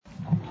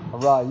All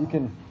right, you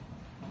can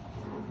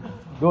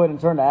go ahead and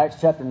turn to Acts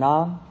chapter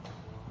 9.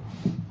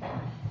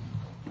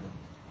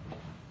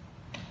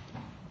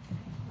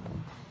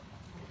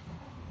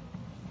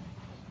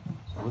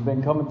 So we've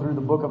been coming through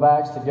the book of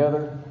Acts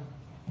together.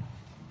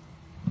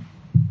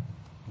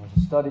 There's a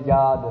study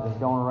guide that has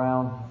gone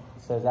around.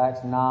 It says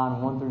Acts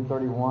 9, 1 through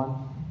 31.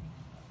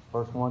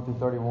 Verse 1 through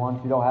 31.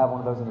 If you don't have one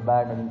of those in the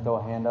back, maybe you can throw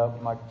a hand up.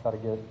 You might try to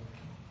get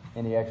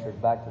any extras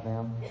back to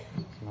them.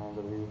 Some hands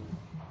over here.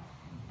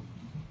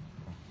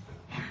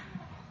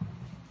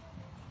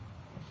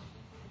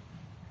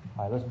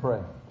 All right, let's pray.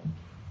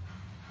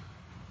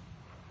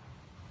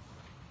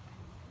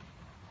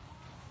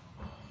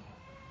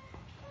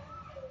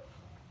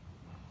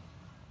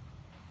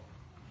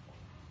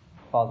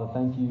 Father,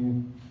 thank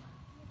you.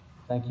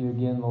 Thank you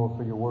again, Lord,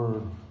 for your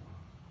word.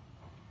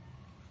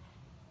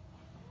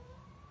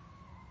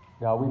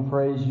 God, we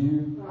praise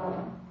you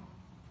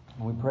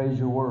and we praise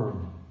your word.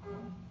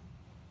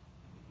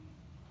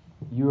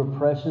 You are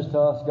precious to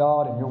us,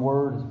 God, and your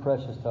word is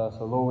precious to us.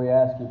 So, Lord, we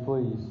ask you,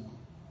 please,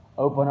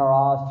 open our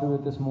eyes to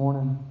it this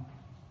morning.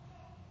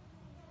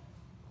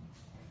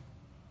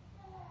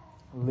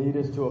 Lead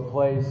us to a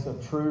place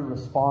of true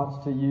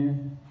response to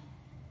you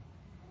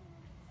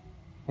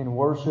in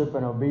worship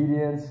and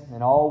obedience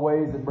in all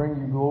ways that bring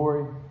you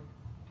glory.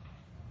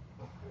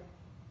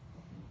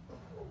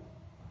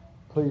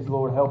 Please,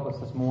 Lord, help us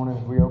this morning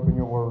as we open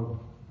your word.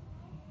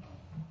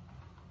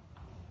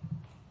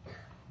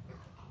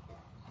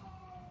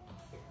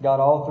 God,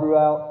 all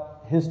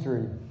throughout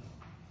history,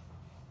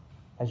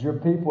 as your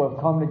people have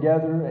come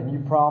together and you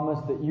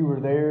promised that you were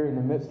there in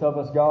the midst of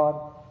us,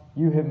 God,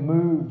 you have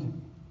moved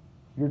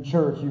your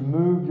church. You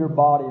moved your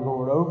body,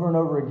 Lord, over and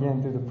over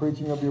again through the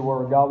preaching of your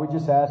word. God, we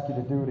just ask you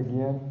to do it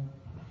again.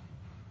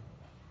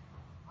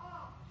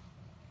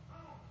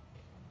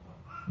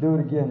 Do it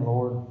again,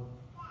 Lord.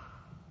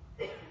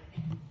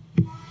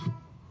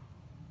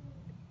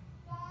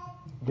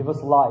 Give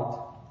us light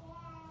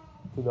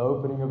through the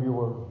opening of your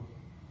word.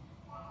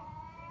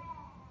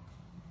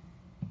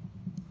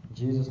 In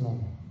Jesus'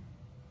 name.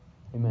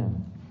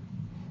 Amen.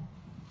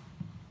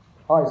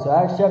 All right, so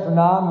Acts chapter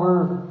 9,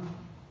 we're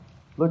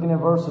looking at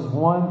verses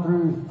 1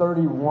 through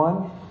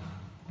 31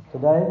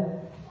 today.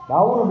 Now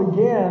I want to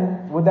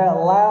begin with that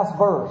last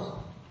verse.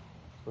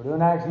 We're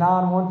doing Acts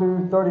 9, 1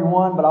 through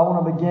 31, but I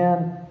want to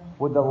begin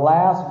with the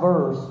last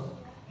verse,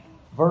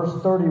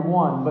 verse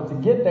 31. But to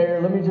get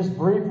there, let me just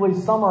briefly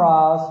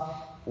summarize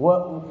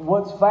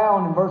what's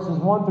found in verses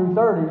 1 through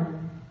 30.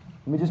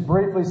 Let me just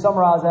briefly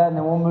summarize that, and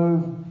then we'll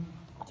move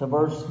to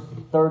verse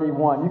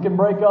 31. You can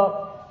break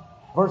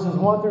up verses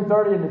 1 through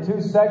 30 into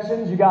two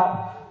sections. You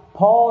got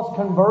Paul's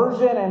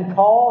conversion and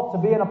call to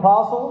be an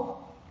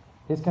apostle.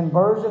 His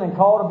conversion and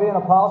call to be an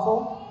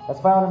apostle. That's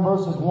found in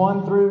verses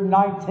 1 through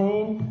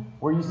 19,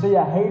 where you see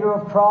a hater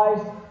of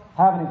Christ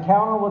have an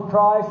encounter with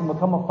Christ and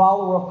become a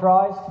follower of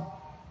Christ.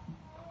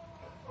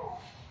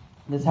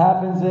 This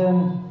happens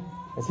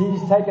as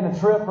he's taken a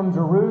trip from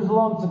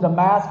Jerusalem to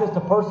Damascus to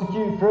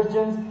persecute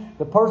Christians.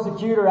 The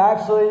persecutor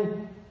actually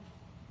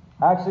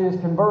is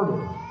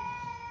converted.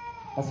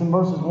 That's in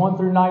verses 1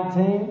 through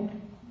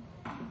 19.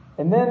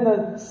 And then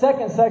the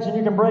second section,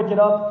 you can break it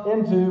up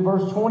into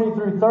verse 20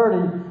 through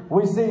 30.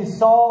 We see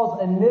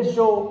Saul's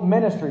initial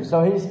ministry.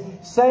 So he's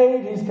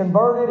saved, he's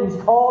converted,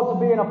 he's called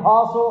to be an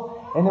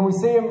apostle. And then we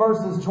see in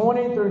verses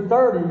 20 through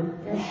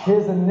 30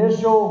 his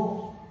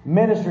initial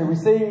ministry. We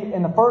see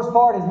in the first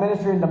part his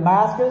ministry in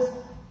Damascus.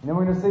 And then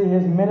we're going to see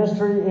his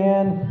ministry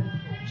in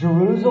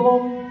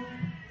Jerusalem.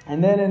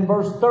 And then in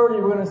verse 30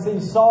 we're going to see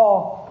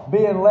Saul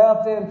being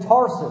left in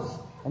Tarsus.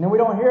 And then we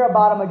don't hear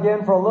about him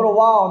again for a little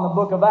while in the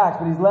book of Acts.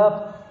 But he's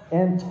left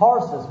in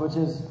Tarsus, which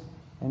is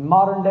in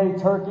modern day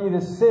Turkey,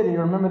 this city.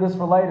 Remember this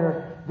for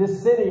later.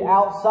 This city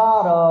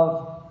outside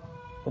of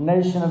the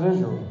nation of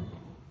Israel.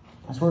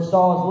 That's where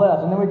Saul is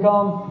left. And then we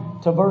come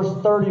to verse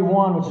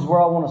 31, which is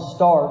where I want to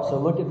start. So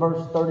look at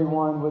verse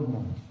 31 with me.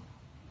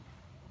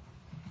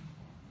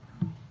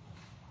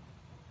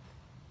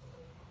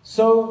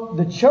 So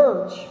the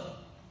church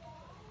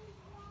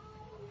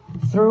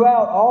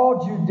throughout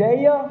all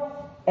Judea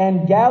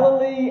and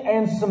Galilee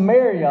and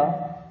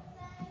Samaria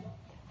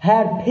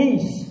had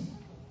peace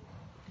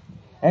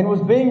and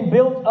was being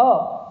built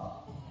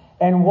up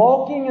and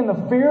walking in the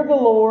fear of the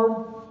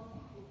Lord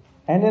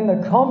and in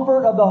the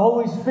comfort of the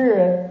Holy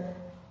Spirit,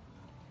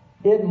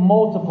 it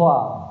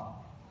multiplied.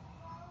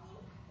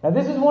 Now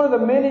this is one of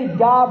the many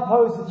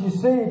guideposts that you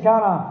see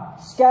kind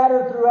of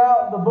scattered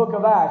throughout the book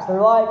of Acts.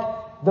 They're like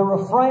the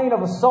refrain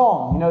of a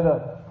song. You know,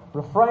 the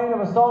refrain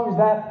of a song is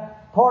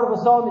that part of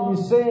a song that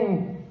you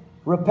sing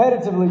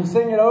repetitively. You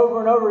sing it over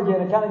and over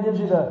again. It kind of gives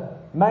you the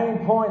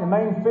main point, the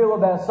main feel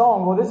of that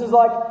song. Well, this is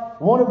like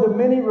one of the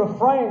many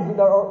refrains,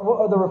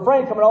 the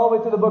refrain coming all the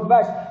way through the book of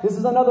Acts. This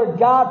is another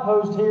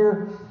guidepost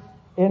here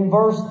in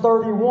verse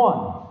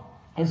 31.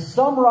 It's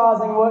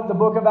summarizing what the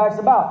book of Acts is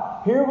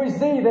about. Here we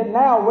see that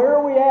now, where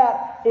are we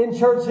at in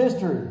church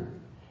history?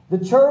 The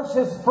church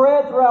has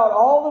spread throughout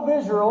all of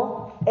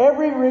Israel,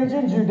 every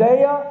region,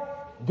 Judea,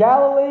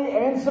 Galilee,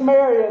 and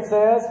Samaria, it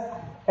says.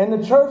 and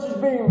the church is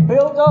being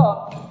built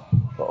up.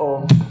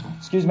 Uh-oh.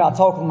 Excuse me, I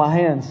talk with my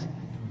hands.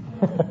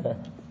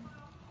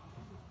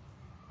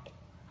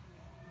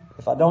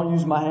 If I don't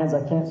use my hands,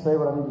 I can't say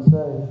what I need to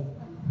say.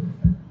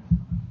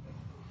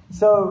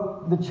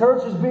 So the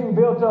church is being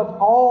built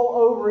up all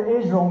over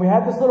Israel. And we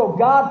have this little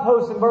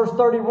guidepost in verse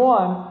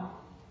 31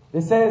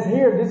 that says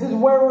here, this is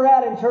where we're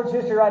at in church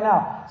history right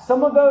now.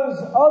 Some of those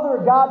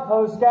other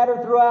guideposts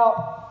scattered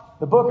throughout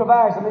the book of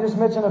Acts. Let me just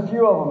mention a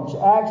few of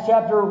them. Acts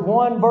chapter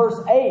 1 verse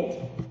 8.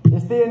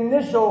 It's the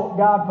initial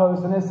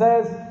guidepost. And it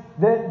says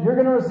that you're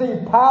going to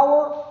receive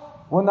power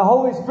when the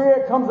Holy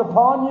Spirit comes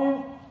upon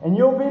you. And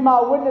you'll be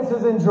my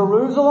witnesses in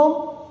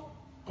Jerusalem,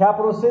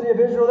 capital city of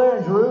Israel there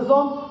in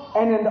Jerusalem,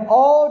 and in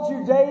all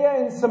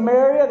Judea and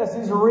Samaria, that's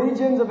these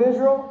regions of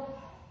Israel,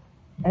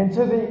 and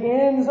to the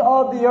ends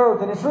of the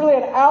earth. And it's really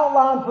an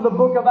outline for the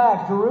book of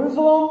Acts.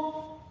 Jerusalem,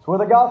 it's where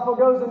the gospel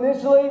goes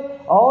initially.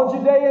 All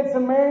Judea and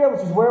Samaria,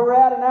 which is where we're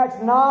at in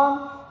Acts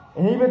 9.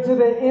 And even to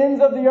the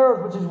ends of the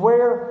earth, which is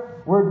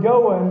where we're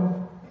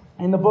going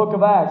in the book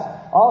of Acts.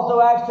 Also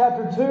Acts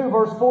chapter 2,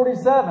 verse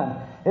 47.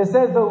 It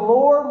says the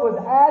Lord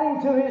was adding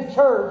to His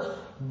church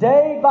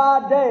day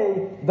by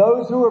day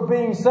those who are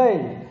being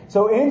saved.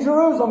 So in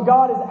Jerusalem,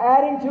 God is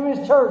adding to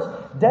His church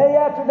day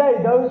after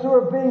day those who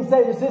are being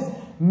saved. It's this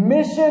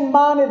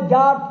mission-minded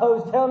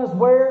guidepost telling us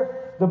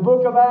where the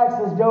book of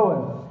Acts is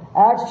going.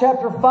 Acts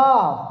chapter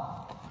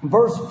 5,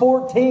 verse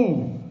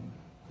 14.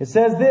 It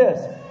says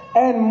this,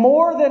 and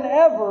more than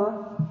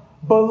ever,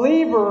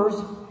 believers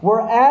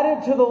were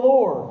added to the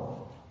Lord,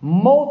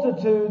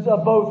 multitudes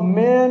of both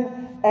men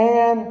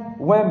and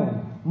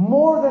women.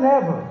 More than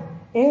ever,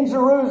 in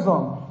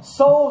Jerusalem,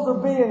 souls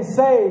are being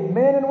saved.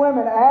 Men and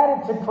women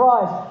added to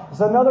Christ. It's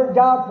another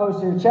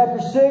guidepost here. Chapter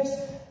 6,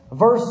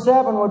 verse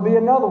 7 would be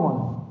another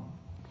one.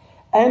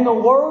 And the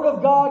word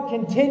of God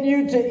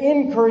continued to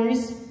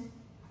increase,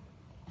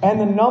 and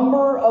the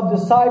number of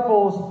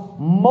disciples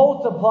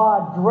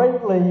multiplied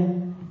greatly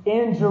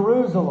in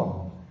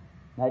Jerusalem.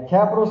 That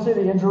capital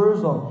city in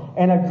Jerusalem.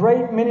 And a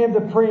great many of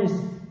the priests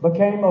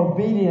became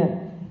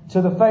obedient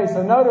to the faith.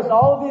 So notice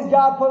all of these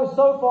guideposts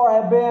so far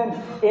have been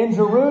in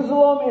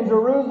Jerusalem, in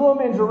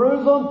Jerusalem, in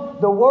Jerusalem.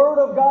 The word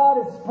of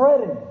God is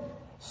spreading.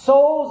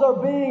 Souls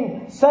are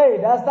being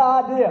saved. That's the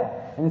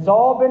idea. And it's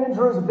all been in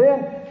Jerusalem.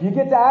 Then you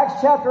get to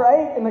Acts chapter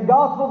 8 and the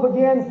gospel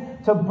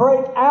begins to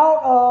break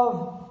out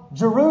of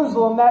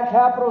Jerusalem, that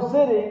capital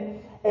city,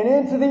 and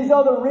into these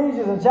other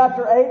regions. In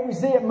chapter 8 we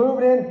see it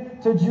moving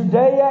into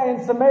Judea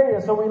and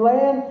Samaria. So we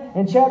land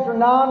in chapter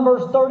 9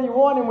 verse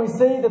 31 and we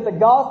see that the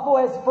gospel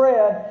has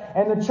spread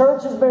and the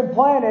church has been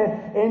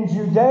planted in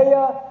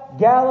Judea,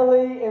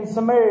 Galilee, and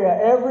Samaria.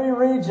 Every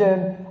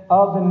region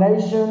of the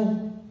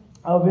nation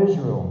of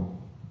Israel.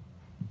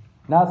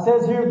 Now it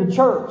says here the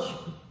church.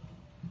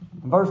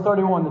 In verse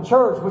 31, the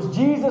church which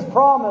Jesus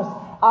promised,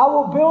 I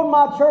will build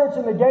my church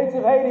and the gates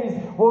of Hades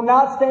will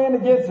not stand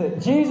against it.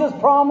 Jesus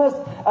promised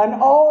an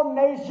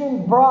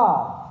all-nations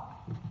bride.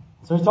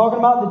 So he's talking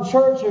about the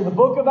church here. The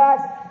book of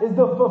Acts is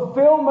the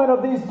fulfillment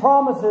of these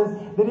promises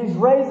that He's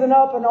raising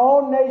up an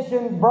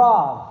all-nations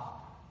bride.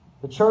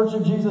 The church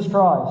of Jesus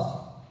Christ.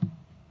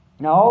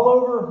 Now all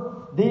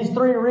over these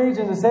three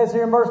regions, it says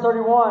here in verse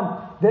 31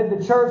 that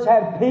the church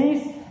had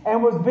peace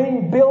and was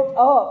being built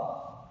up.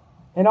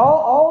 And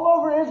all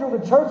over Israel,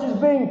 the church is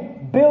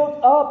being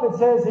built up, it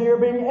says here,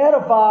 being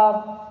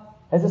edified,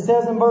 as it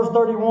says in verse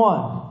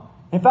 31.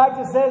 In fact,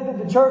 it says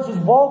that the church is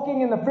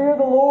walking in the fear of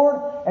the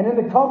Lord and in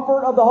the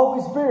comfort of the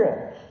Holy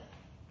Spirit.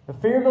 The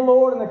fear of the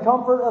Lord and the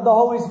comfort of the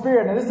Holy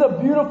Spirit. Now, this is a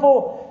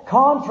beautiful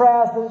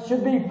contrast that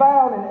should be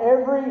found in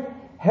every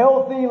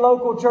healthy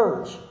local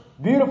church.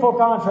 Beautiful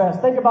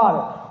contrast. Think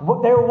about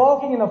it. They were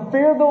walking in the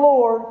fear of the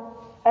Lord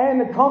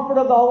and the comfort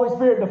of the Holy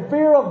Spirit. The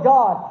fear of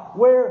God,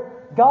 where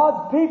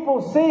God's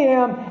people see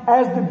Him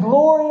as the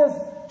glorious,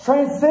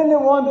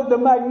 transcendent one, the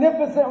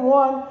magnificent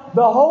one,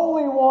 the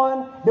holy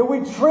one that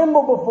we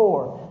tremble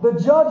before, the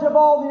judge of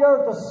all the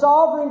earth, the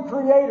sovereign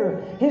creator.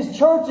 His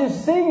church is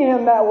seeing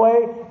Him that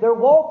way. They're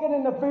walking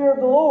in the fear of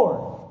the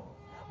Lord.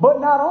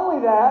 But not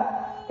only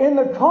that, in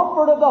the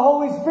comfort of the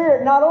Holy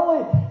Spirit, not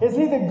only is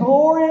He the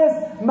glorious,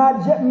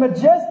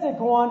 majestic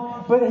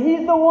one, but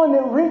He's the one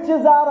that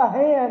reaches out a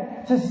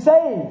hand to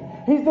save.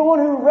 He's the one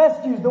who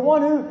rescues, the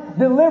one who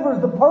delivers,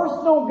 the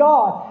personal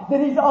God, that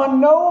He's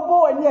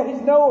unknowable and yet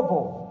He's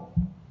knowable.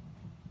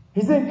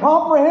 He's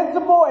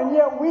incomprehensible and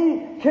yet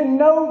we can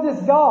know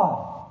this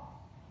God.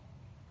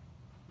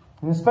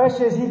 And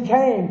especially as He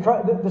came,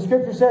 the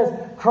scripture says,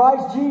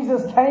 Christ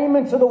Jesus came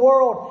into the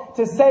world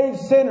to save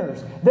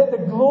sinners. That the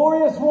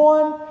glorious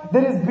one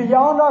that is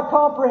beyond our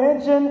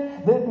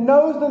comprehension, that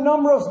knows the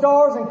number of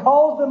stars and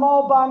calls them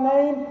all by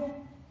name,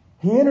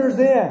 He enters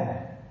in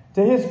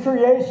to His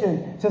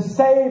creation to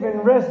save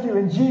and rescue.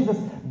 And Jesus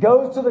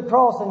goes to the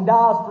cross and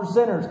dies for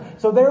sinners.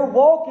 So they're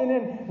walking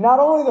in not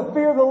only the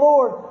fear of the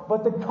Lord,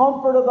 but the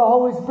comfort of the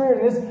Holy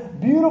Spirit. And this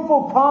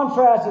beautiful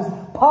contrast is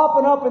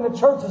popping up in the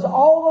churches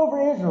all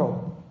over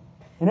Israel.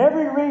 In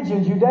every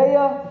region,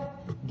 Judea,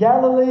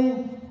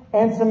 Galilee,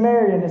 and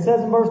Samaria. And it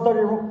says in verse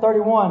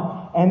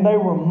 31, and they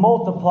were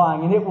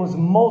multiplying, and it was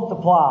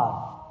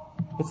multiplied.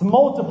 It's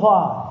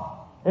multiplied.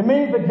 It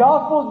means the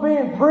gospel is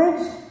being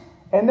preached,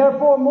 and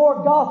therefore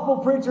more gospel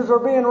preachers are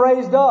being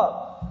raised up.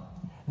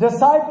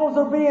 Disciples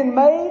are being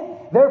made,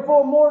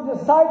 therefore more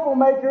disciple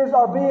makers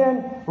are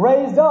being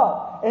raised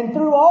up. And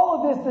through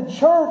all of this, the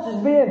church is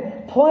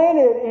being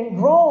planted and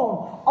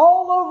grown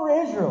all over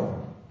Israel.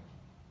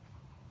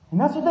 And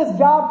that's what this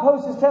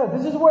guidepost is telling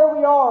us. This is where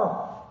we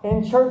are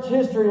in church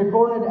history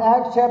according to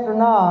Acts chapter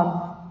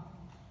 9.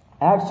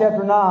 Acts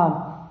chapter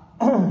 9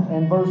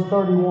 and verse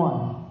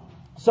 31.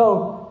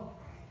 So,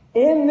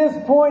 in this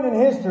point in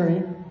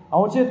history, I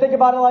want you to think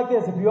about it like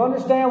this. If you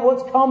understand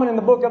what's coming in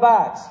the book of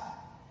Acts,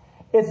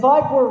 it's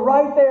like we're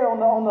right there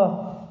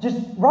just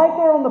right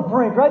there on the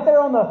brink, right there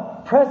on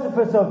the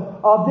precipice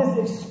of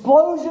this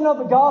explosion of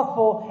the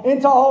gospel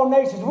into all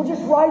nations. We're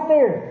just right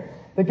there.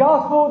 The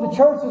gospel, the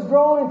church is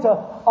growing into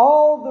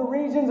all the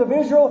regions of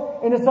Israel,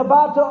 and it's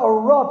about to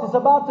erupt. It's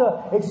about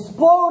to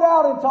explode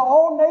out into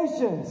all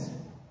nations.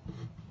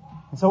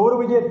 And so what do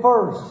we get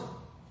first?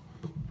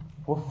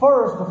 Well,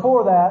 first,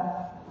 before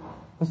that,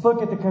 let's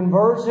look at the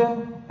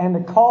conversion and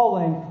the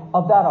calling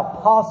of that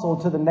apostle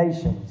to the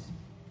nations.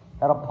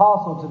 That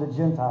apostle to the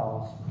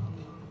Gentiles.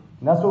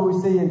 And that's what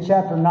we see in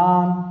chapter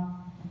 9,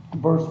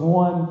 verse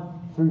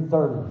 1 through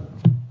 30.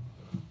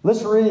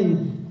 Let's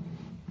read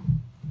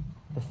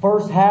the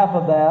first half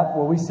of that,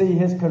 where we see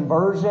his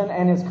conversion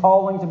and his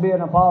calling to be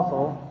an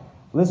apostle.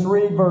 Let's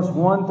read verse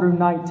 1 through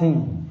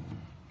 19.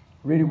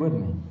 Read it with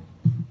me.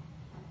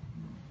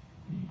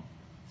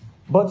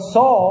 But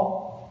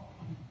Saul,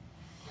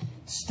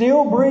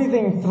 still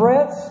breathing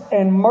threats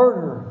and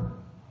murder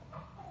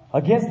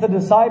against the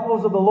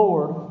disciples of the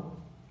Lord,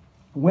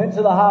 went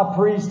to the high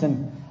priest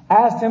and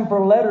asked him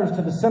for letters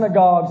to the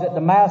synagogues at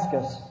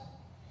Damascus,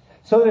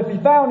 so that if he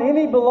found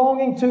any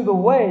belonging to the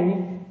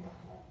way,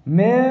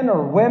 men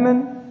or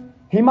women,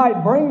 he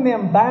might bring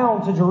them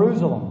bound to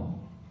Jerusalem.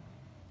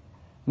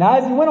 Now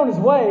as he went on his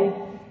way,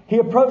 he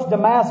approached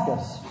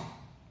Damascus,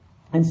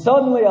 and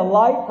suddenly a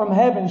light from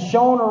heaven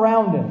shone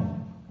around him.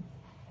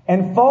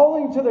 And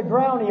falling to the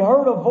ground, he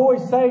heard a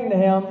voice saying to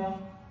him,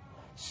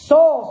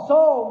 Saul,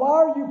 Saul, why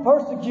are you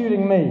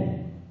persecuting me?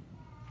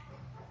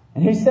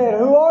 And he said,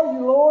 Who are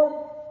you, Lord?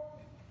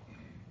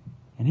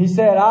 And he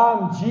said, I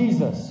am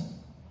Jesus,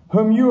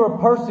 whom you are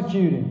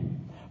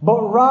persecuting.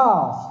 But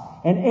rise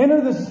and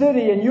enter the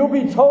city, and you'll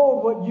be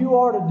told what you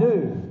are to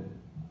do.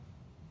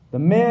 The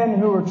men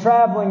who were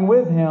traveling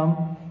with him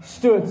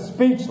stood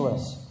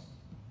speechless,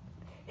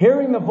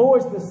 hearing the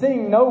voice but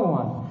seeing no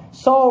one.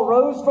 Saul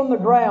rose from the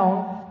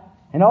ground,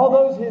 and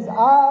although his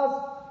eyes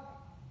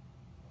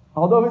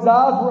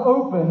were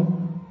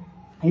open,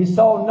 he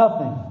saw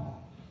nothing.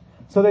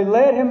 So they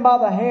led him by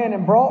the hand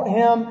and brought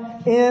him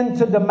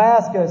into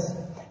Damascus.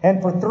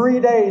 And for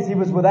 3 days he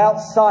was without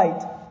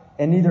sight,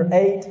 and neither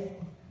ate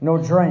nor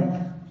drank.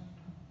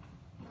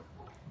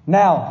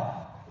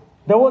 Now,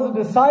 there was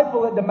a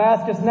disciple at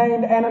Damascus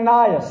named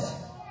Ananias.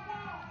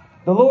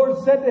 The Lord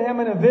said to him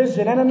in a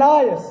vision,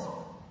 Ananias.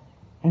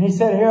 And he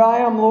said, Here I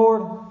am,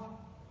 Lord.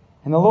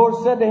 And the Lord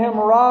said to him,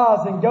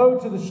 Arise and go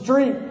to the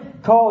street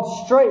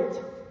called Straight,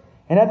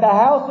 and at the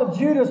house of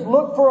Judas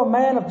look for a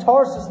man of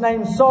Tarsus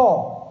named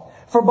Saul.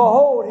 For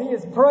behold, he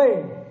is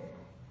praying.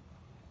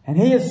 And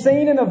he has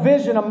seen in a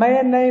vision a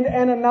man named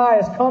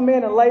Ananias come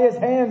in and lay his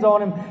hands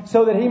on him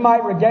so that he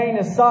might regain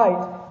his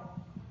sight.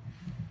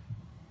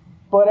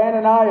 But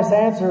Ananias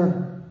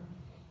answered,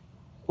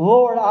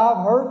 Lord,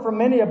 I've heard from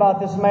many about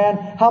this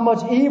man, how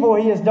much evil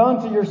he has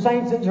done to your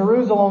saints at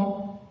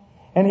Jerusalem.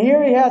 And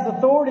here he has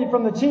authority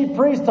from the chief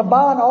priest to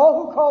bind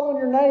all who call on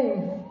your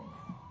name.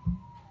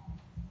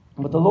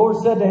 But the Lord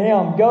said to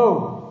him,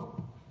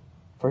 Go,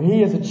 for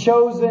he is a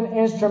chosen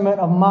instrument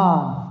of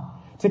mine,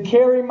 to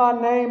carry my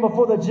name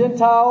before the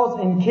Gentiles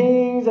and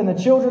kings and the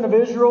children of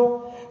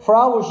Israel. For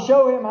I will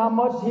show him how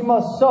much he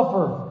must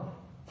suffer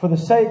for the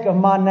sake of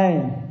my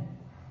name.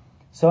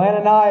 So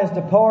Ananias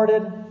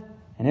departed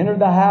and entered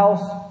the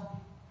house,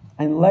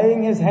 and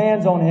laying his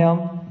hands on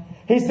him,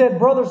 he said,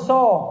 Brother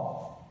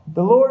Saul,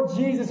 the Lord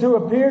Jesus, who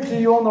appeared to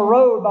you on the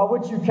road by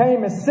which you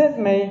came, has sent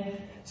me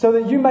so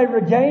that you may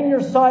regain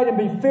your sight and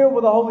be filled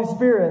with the Holy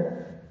Spirit.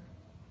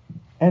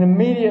 And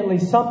immediately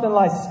something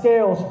like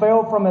scales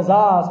fell from his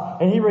eyes,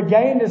 and he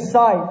regained his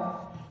sight.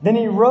 Then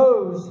he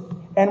rose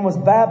and was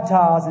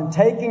baptized, and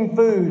taking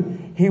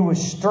food, he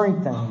was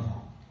strengthened.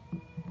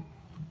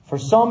 For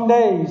some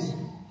days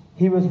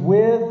he was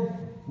with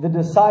the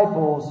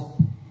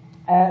disciples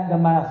at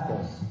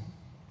Damascus.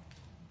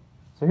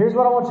 So here's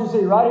what I want you to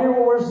see. Right here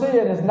what we're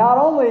seeing is not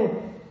only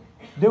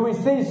do we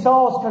see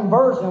Saul's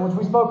conversion, which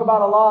we spoke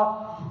about a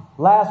lot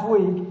last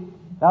week.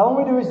 Not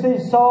only do we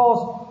see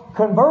Saul's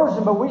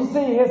conversion, but we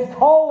see his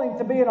calling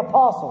to be an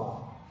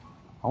apostle.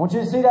 I want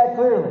you to see that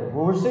clearly.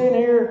 What we're seeing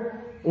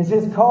here is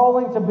his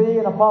calling to be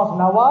an apostle.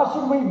 Now, why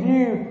should we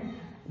view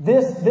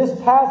this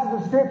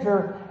passage of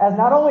Scripture as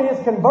not only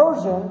his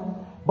conversion,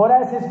 but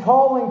as his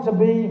calling to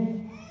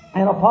be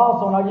an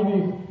apostle? And I'll give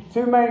you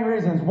two main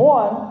reasons.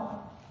 One,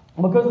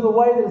 because of the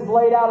way that it's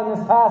laid out in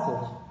this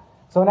passage.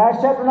 So in Acts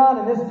chapter 9,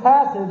 in this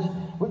passage,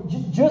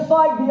 just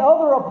like the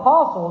other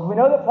apostles, we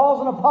know that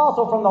Paul's an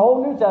apostle from the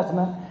whole New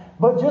Testament,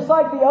 but just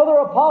like the other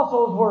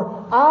apostles were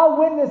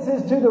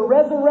eyewitnesses to the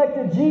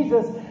resurrected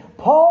Jesus,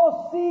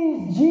 Paul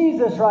sees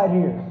Jesus right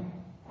here.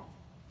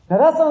 Now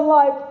that's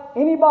unlike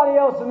anybody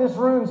else in this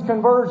room's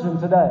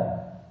conversion today.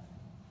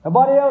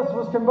 Nobody else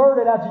was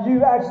converted after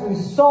you actually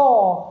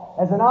saw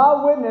as an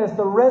eyewitness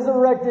the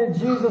resurrected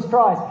Jesus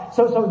Christ.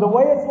 So the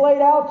way it's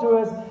laid out to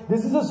us,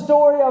 this is a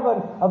story of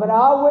an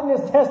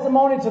eyewitness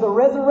testimony to the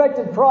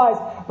resurrected Christ,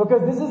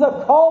 because this is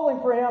a calling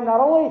for him.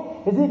 Not only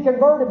is he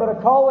converted, but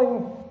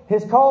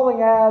his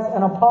calling as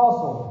an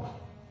apostle.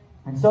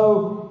 And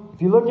so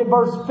if you look at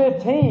verse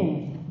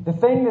 15, the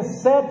thing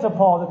that's said to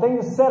Paul, the thing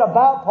that's said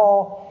about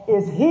Paul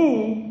is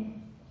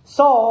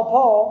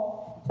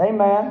Paul,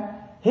 amen,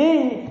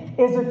 he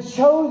is a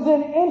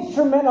chosen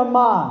instrument of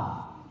mine.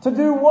 To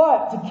do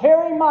what? To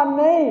carry my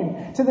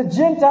name to the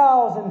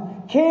Gentiles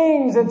and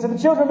kings and to the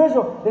children of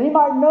Israel, that he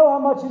might know how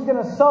much he's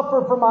going to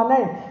suffer for my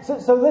name.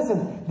 So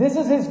listen, this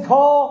is his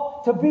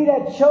call to be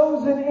that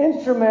chosen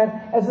instrument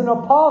as an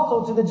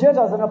apostle to the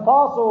Gentiles, an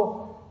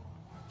apostle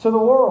to the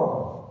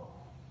world.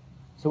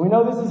 So we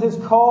know this is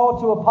his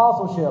call to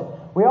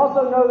apostleship. We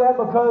also know that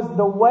because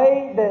the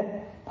way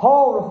that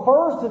Paul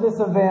refers to this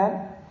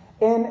event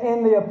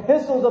in the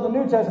epistles of the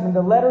New Testament,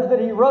 the letters that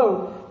he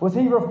wrote, was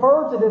he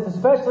referred to this,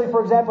 especially,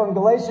 for example, in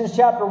Galatians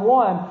chapter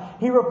 1,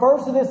 he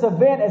refers to this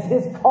event as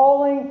his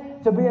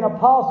calling to be an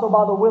apostle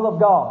by the will of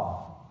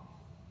God.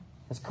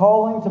 His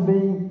calling to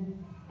be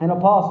an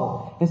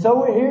apostle. And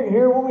so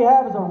here what we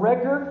have is a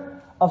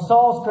record of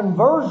Saul's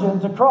conversion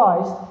to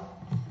Christ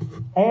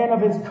and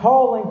of his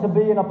calling to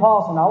be an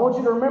apostle. Now I want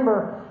you to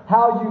remember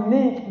how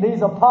unique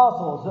these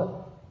apostles,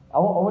 I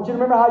want you to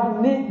remember how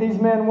unique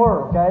these men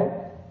were, okay?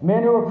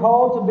 Men who were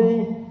called to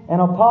be an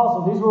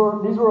apostle.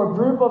 These were a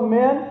group of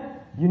men,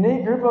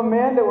 unique group of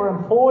men that were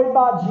employed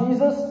by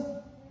Jesus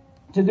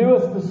to do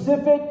a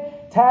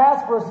specific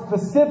task for a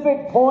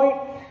specific point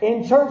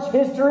in church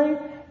history.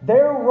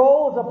 Their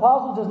role as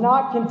apostles does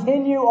not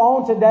continue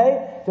on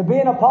today. To be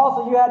an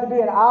apostle, you had to be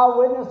an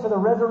eyewitness to the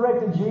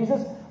resurrected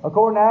Jesus,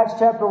 according to Acts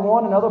chapter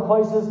 1 and other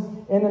places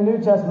in the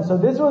New Testament. So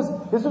this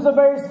was a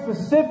very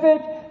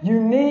specific,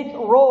 unique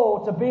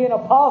role to be an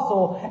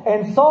apostle,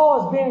 and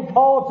Saul is being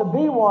called to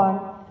be one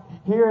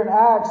here in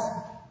Acts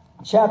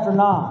chapter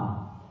 9.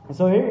 And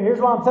so here's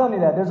why I'm telling you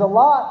that. There's a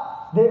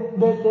lot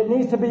that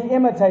needs to be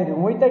imitated.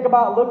 When we think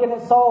about looking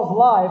at Saul's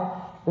life,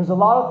 there's a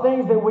lot of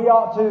things that we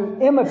ought to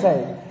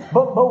imitate.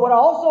 But what I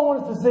also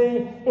want us to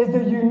see is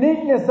the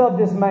uniqueness of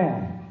this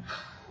man.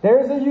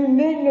 There's a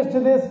uniqueness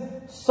to this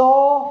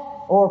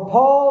Saul or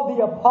Paul,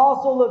 the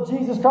apostle of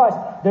Jesus Christ.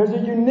 There's a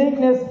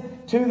uniqueness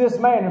to this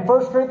man. In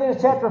 1 Corinthians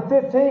chapter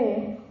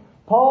 15,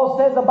 Paul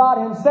says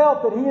about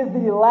himself that he is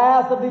the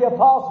last of the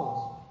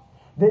apostles.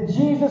 That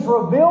Jesus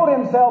revealed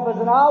himself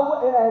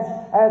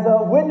as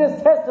a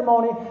witness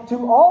testimony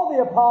to all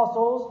the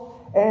apostles.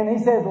 And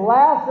he says,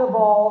 last of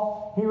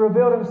all, he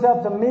revealed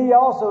himself to me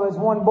also as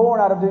one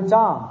born out of due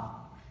time.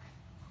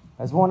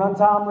 As one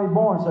untimely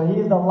born. So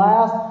he is the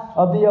last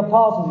of the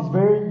apostles. He's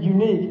very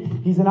unique.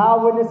 He's an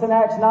eyewitness in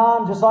Acts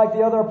 9, just like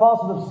the other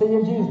apostles of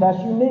seeing Jesus. That's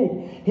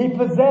unique. He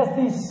possessed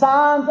these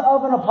signs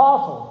of an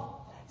apostle.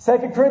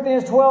 2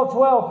 Corinthians 12:12,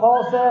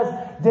 Paul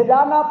says, did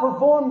I not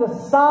perform the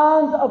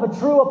signs of a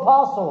true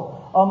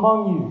apostle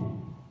among you?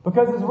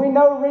 Because as we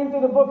know, reading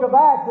through the book of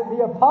Acts, that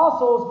the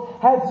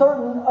apostles had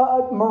certain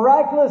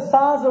miraculous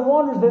signs and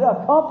wonders that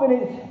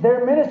accompanied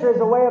their ministry as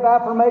a way of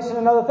affirmation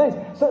and other things.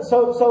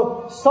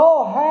 So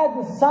Saul had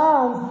the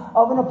signs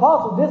of an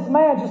apostle. This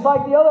man, just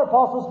like the other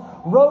apostles,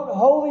 wrote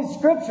Holy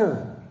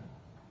Scripture,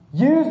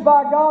 used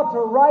by God to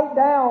write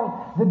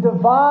down the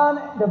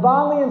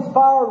divinely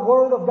inspired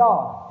Word of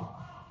God.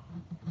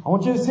 I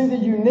want you to see the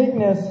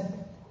uniqueness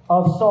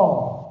of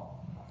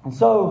Saul. And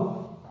so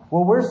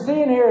what we're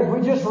seeing here, as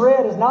we just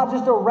read, is not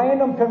just a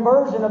random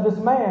conversion of this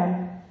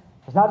man.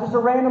 It's not just a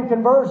random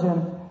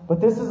conversion,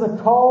 but this is a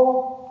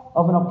call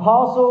of an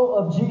apostle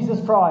of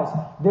Jesus Christ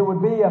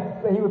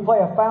that he would play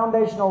a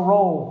foundational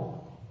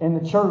role in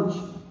the church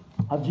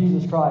of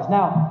Jesus Christ.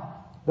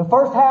 Now, the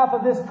first half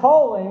of this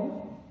calling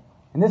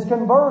and this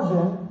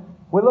conversion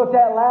we looked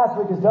at last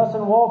week as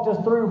Dustin walked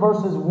us through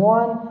verses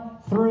 1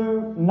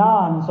 through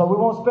 9. So we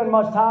won't spend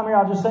much time here.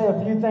 I'll just say a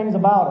few things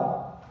about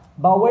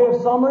it. By way of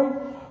summary,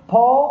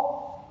 Paul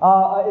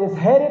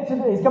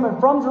he's coming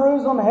from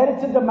Jerusalem,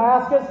 headed to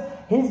Damascus.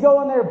 He's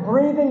going there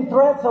breathing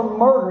threats of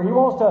murder. He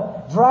wants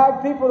to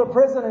drag people to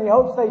prison, and he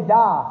hopes they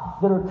die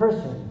that are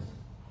Christians.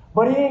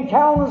 But he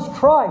encounters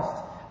Christ,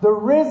 the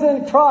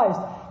risen Christ,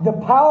 the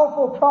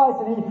powerful Christ,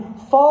 and he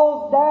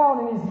falls down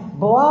and he's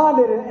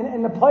blinded.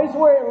 And the place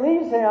where it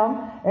leaves him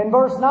in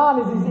verse 9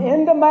 is he's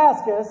in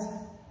Damascus.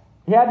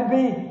 He had to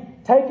be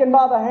taken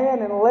by the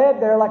hand and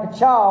led there like a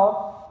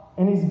child,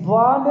 and he's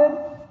blinded.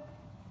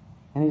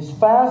 And he's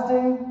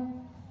fasting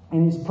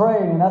and he's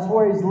praying, and that's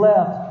where he's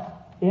left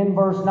in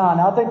verse 9.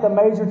 Now, I think the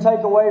major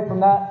takeaway from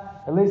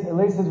that, at least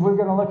as we're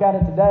going to look at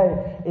it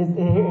today, is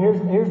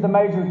here's the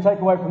major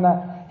takeaway from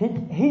that.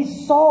 He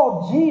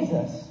saw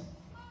Jesus.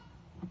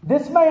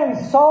 This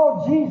man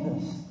saw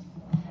Jesus.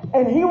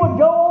 And he would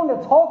go on to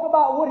talk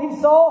about what he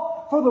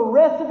saw for the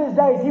rest of his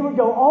days. He would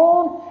go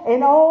on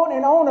and on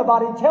and on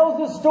about it. He tells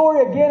this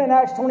story again in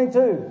Acts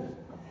 22.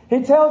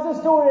 He tells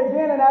this story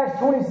again in Acts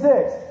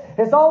 26.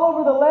 It's all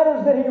over the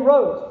letters that he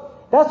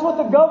wrote. That's what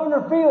the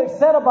governor Felix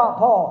said about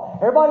Paul.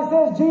 Everybody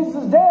says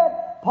Jesus is dead.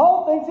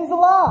 Paul thinks he's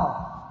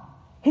alive.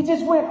 He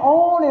just went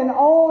on and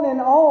on and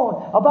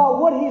on about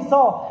what he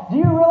saw. Do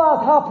you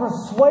realize how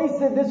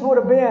persuasive this would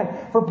have been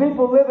for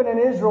people living in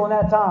Israel in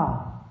that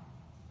time?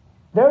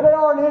 There they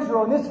are in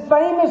Israel, and this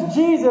famous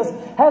Jesus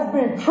has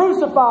been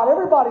crucified.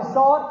 Everybody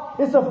saw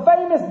it. It's a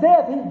famous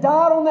death. He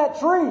died on that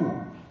tree.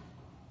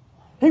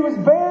 He was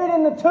buried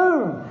in the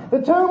tomb.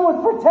 The tomb was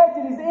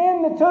protected. He's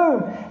in the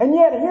tomb. And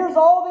yet here's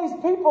all these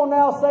people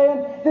now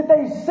saying that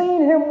they've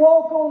seen him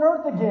walk on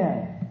earth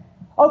again.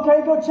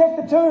 Okay, go check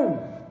the tomb.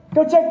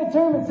 Go check the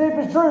tomb and see if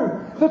it's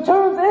true. The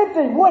tomb's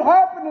empty. What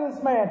happened to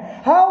this man?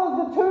 How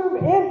is the tomb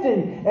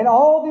empty? And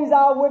all these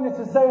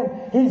eyewitnesses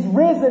saying, he's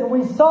risen.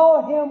 We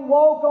saw him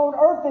walk on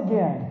earth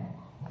again.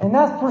 And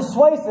that's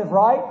persuasive,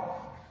 right?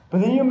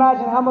 But then you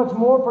imagine how much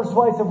more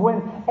persuasive when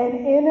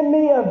an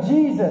enemy of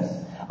Jesus,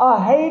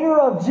 a hater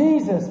of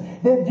Jesus,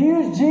 that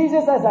views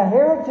Jesus as a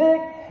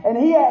heretic, and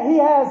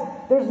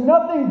there's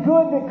nothing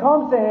good that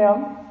comes to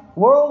him,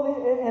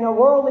 in a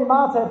worldly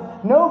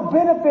mindset, no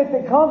benefit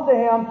that comes to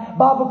him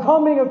by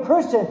becoming a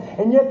Christian.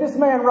 And yet this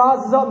man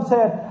rises up and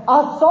said,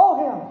 I saw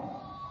him.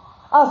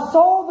 I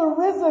saw the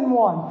risen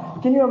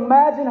one. Can you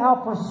imagine how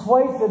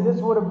persuasive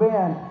this would have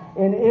been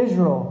in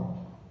Israel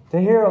to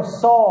hear of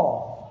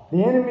Saul,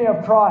 the enemy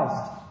of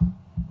Christ,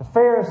 the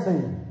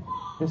Pharisee,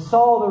 that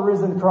saw the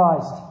risen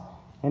Christ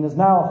and is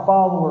now a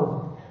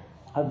follower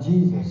of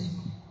Jesus.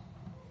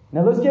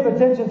 Now let's give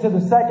attention to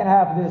the second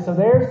half of this. So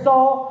there's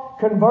Saul,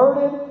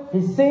 converted.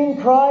 He's seen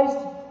Christ.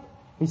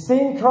 He's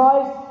seen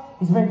Christ.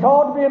 He's been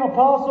called to be an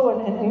apostle.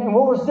 And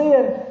what we're seeing,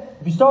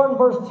 if you start in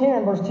verse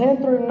 10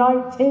 through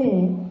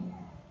 19,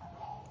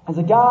 as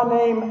a guy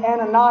named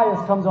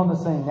Ananias comes on the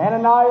scene.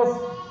 Ananias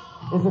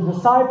is a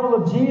disciple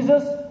of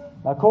Jesus.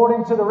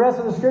 According to the rest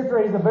of the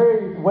scripture, he's a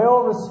very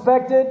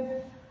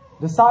well-respected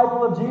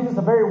disciple of Jesus,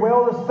 a very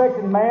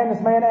well-respected man,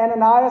 this man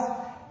Ananias.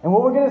 And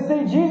what we're going to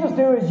see Jesus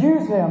do is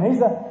use him.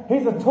 He's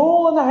a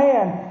tool in the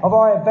hand of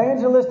our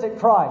evangelistic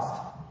Christ.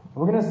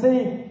 We're going to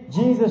see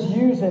Jesus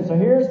use him. So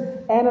here's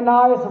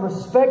Ananias, a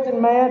respected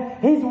man.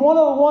 He's one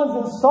of the ones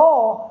that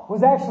Saul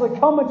was actually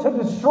coming to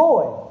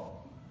destroy.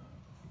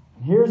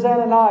 Here's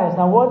Ananias.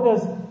 Now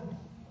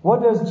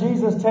what does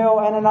Jesus tell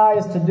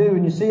Ananias to do?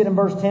 And you see it in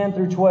verse 10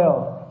 through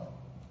 12.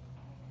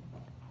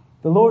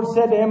 The Lord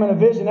said to him in a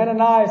vision,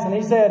 Ananias, and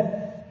he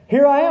said,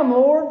 Here I am,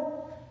 Lord.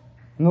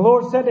 And the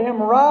Lord said to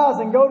him, Arise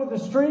and go to the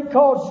street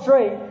called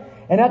Straight,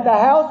 and at the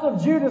house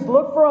of Judas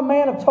look for a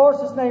man of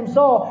Tarsus named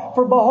Saul,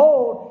 for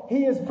behold,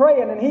 he is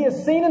praying. And he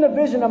has seen in a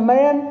vision a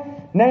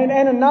man named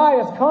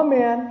Ananias come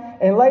in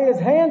and lay his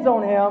hands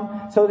on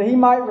him so that he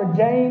might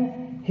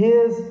regain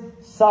his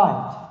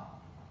sight.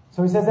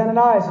 So he says,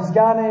 Ananias, this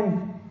guy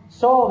named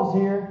Saul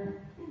is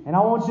here, and I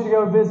want you to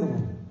go visit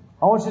him.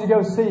 I want you to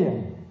go see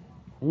him.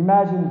 Can you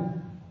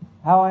imagine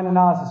how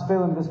Ananias is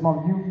feeling at this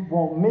moment? You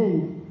want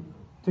me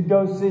to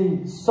go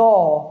see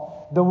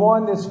Saul, the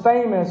one that's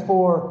famous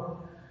for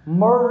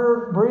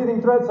murder,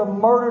 breathing threats of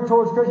murder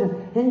towards Christians.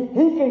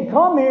 He can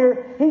come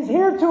here. He's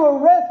here to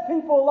arrest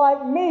people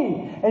like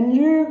me. And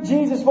you,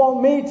 Jesus,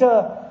 want me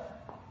to...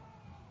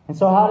 And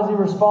so how does he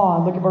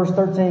respond? Look at verse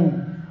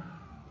 13.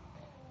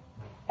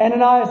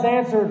 Ananias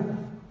answered,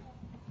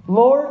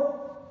 Lord,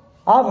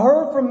 I've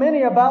heard from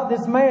many about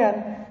this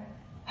man,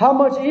 how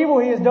much evil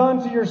he has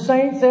done to your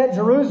saints at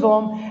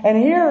Jerusalem. And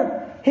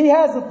here he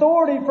has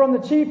authority from the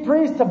chief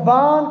priest to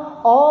bind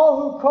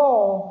all who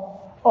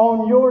call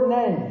on your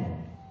name.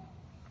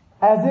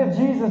 As if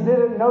Jesus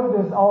didn't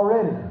know this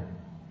already.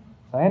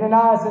 So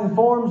Ananias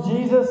informs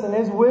Jesus in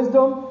his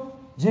wisdom.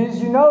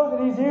 Jesus, you know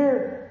that he's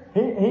here.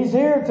 He's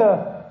here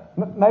to,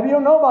 maybe you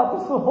don't know about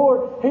this,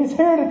 Lord. He's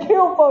here to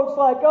kill folks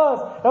like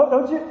us.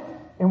 Don't you?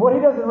 And what he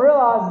doesn't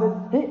realize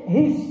is that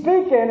he's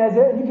speaking as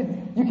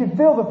if, you can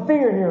feel the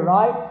fear here,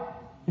 right?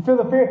 You feel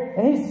the fear.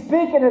 And he's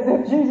speaking as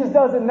if Jesus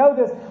doesn't know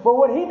this. But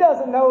what he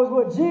doesn't know is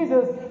what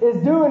Jesus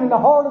is doing in the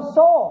heart of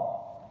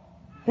Saul.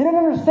 He didn't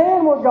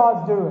understand what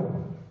God's doing.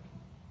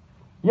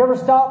 You ever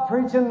stopped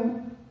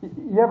preaching?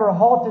 You ever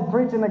halted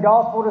preaching the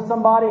gospel to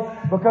somebody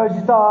because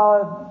you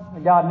thought,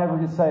 God never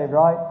gets saved,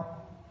 right?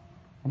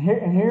 And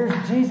here's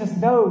Jesus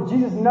knows.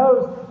 Jesus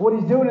knows what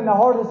he's doing in the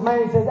heart of this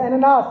man. He says,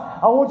 Ananias,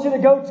 I want you to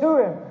go to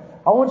him.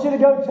 I want you to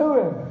go to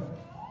him.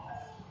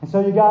 And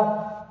so you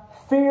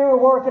got fear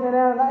working in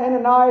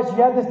Ananias.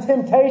 You have this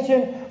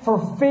temptation for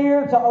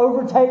fear to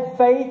overtake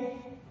faith.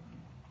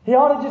 He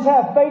ought to just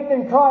have faith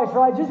in Christ,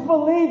 right? Just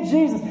believe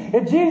Jesus.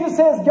 If Jesus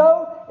says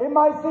go, it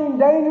might seem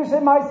dangerous.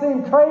 It might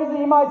seem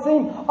crazy. It might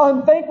seem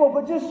unthinkable,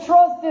 but just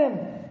trust him.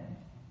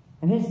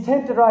 And he's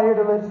tempted right here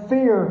to let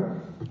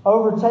fear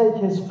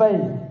overtake his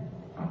faith.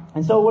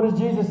 And so what does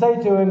Jesus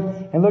say to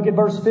him? And look at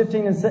verse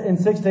 15 and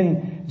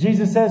 16.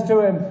 Jesus says to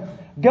him,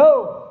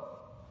 Go.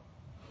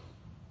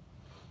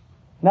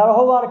 Not a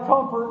whole lot of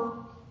comfort.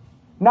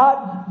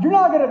 You're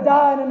not going to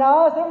die,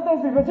 Ananias.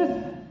 Everything's good, but just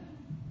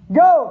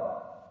go.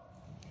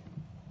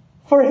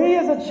 For he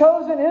is a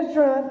chosen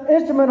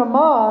instrument of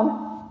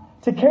mine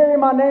to carry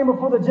my name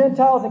before the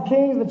Gentiles and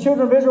kings and the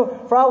children of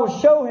Israel. For I will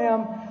show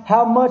him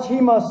how much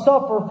he must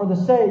suffer for the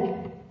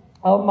sake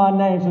of my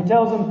name. So he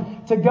tells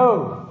him to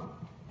go.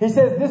 He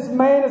says this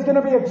man is going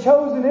to be a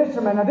chosen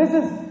instrument. Now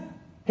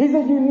he's a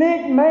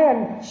unique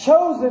man,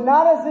 chosen,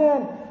 not as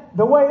in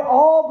the way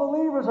all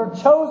believers are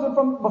chosen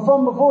from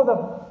before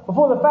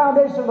the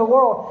foundation of the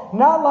world.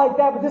 Not like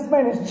that, but this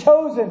man is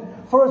chosen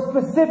for a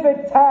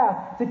specific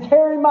task, to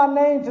carry my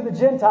name to the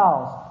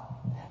Gentiles.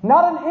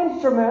 Not an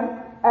instrument,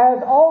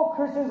 as all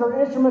Christians are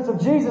instruments of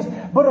Jesus,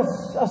 but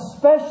a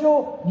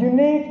special,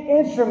 unique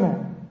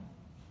instrument.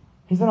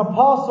 He's an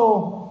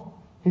apostle.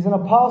 He's an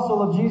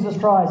apostle of Jesus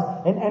Christ.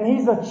 And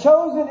he's a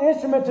chosen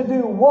instrument to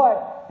do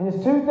what? And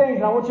it's two things,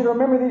 and I want you to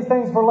remember these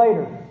things for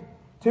later.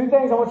 Two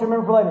things I want you to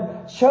remember for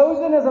later.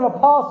 Chosen as an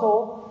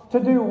apostle to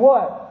do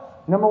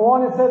what? Number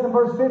one, it says in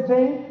verse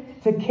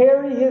 15, to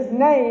carry his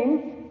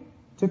name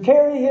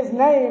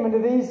into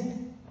these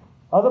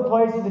other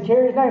places, to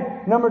carry his name.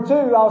 Number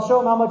two, I'll show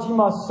him how much he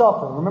must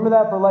suffer. Remember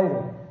that for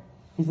later.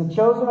 He's a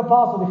chosen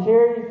apostle to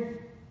carry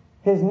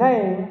his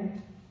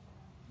name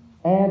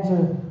and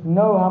to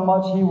know how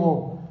much he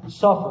will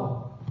suffer.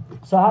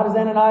 So how does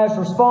Ananias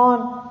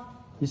respond?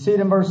 You see it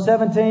in verse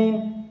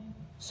 17.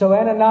 So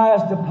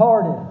Ananias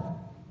departed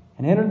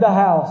and entered the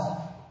house,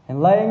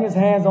 and laying his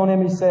hands on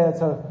him, he said,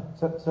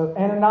 so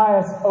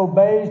Ananias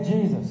obeys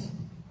Jesus.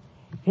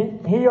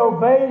 He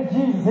obeys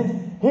Jesus.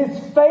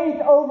 His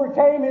faith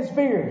overcame his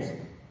fears.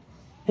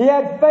 He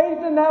had faith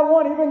in that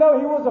one, even though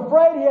he was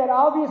afraid. He had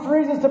obvious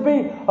reasons to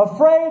be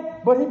afraid,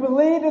 but he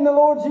believed in the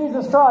Lord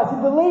Jesus Christ. He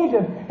believed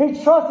him.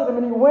 He trusted him,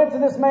 and he went to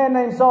this man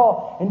named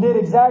Saul and did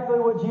exactly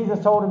what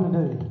Jesus told him to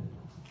do.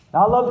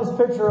 Now, I love this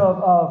picture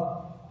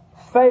of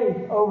faith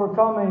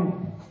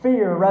overcoming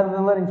fear rather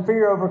than letting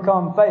fear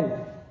overcome faith.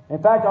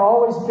 In fact, I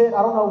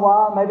don't know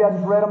why, maybe I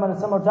just read them at a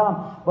similar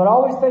time, but I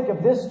always think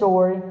of this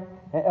story,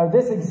 or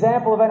this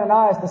example of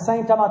Ananias, the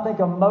same time I think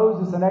of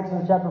Moses in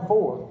Exodus chapter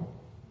 4.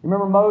 You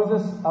remember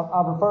Moses?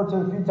 I've referred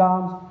to it a few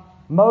times.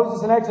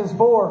 Moses in Exodus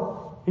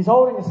 4, he's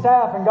holding a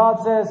staff, and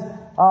God says,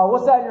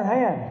 what's that in your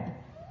hand?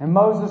 And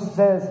Moses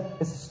says,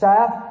 it's a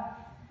staff.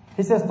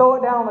 He says, throw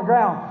it down on the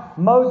ground.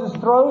 Moses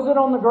throws it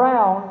on the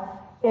ground,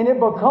 and it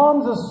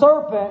becomes a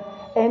serpent.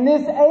 And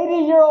this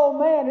 80-year-old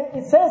man,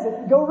 it says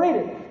it, go read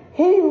it.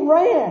 He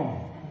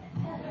ran.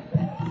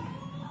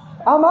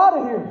 I'm out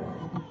of here.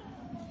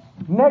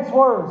 Next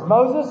words,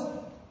 Moses,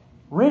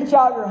 reach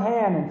out your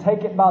hand and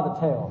take it by the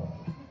tail.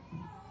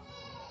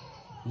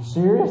 You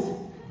serious?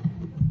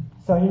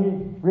 So he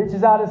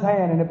reaches out his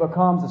hand and it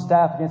becomes a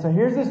staff again. So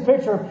here's this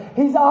picture.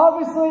 He's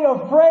obviously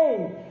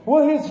afraid.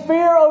 Will his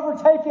fear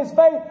overtake his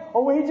faith?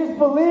 Or will he just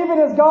believe in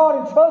his God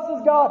and trust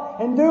his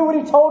God and do what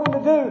he told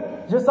him to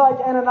do? Just like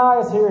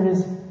Ananias here,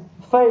 his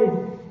faith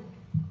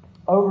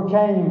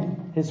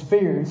overcame his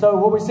fear. And so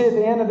what we see at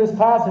the end of this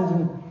passage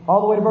and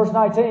all the way to verse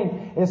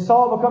 19 is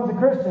Saul becomes a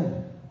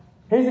Christian.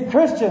 He's a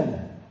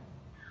Christian.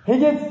 He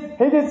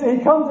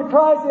comes to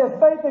Christ. He has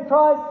faith in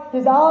Christ.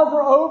 His eyes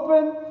are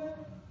open.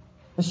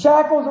 The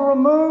shackles are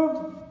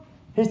removed.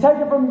 He's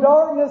taken from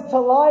darkness to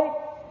light.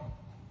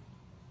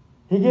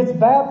 He gets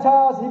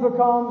baptized. He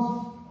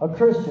becomes a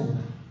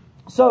Christian.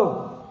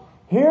 So,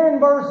 here in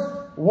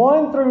verse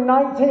 1 through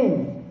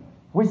 19,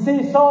 we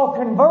see Saul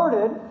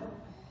converted,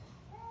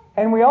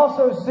 and we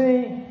also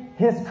see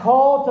his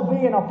call to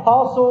be an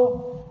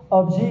apostle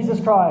of Jesus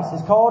Christ.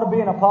 His call to be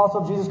an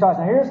apostle of Jesus Christ.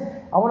 Now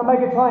I want to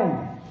make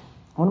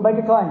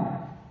a claim.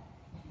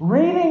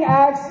 Reading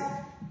Acts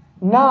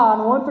 9,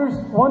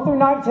 1 through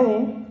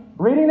 19,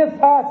 reading this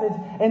passage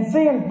and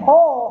seeing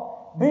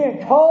Paul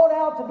being called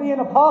out to be an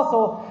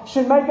apostle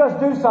should make us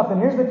do something.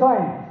 Here's the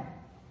claim.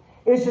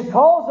 It should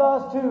cause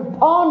us to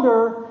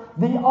ponder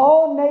the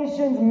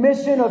all-nations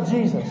mission of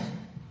Jesus.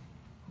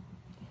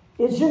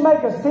 It should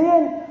make us,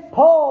 seeing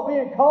Paul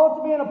being called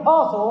to be an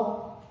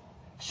apostle,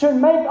 should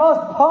make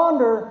us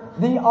ponder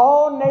the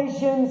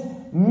all-nations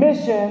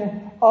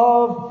mission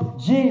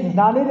of Jesus.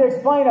 Now, I need to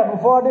explain that.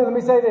 Before I do, let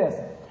me say this.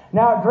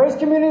 Now, at Grace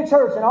Community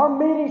Church, in our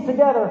meetings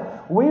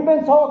together, we've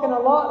been talking a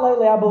lot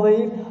lately, I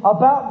believe,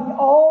 about the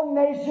all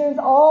nations,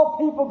 all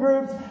people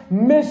groups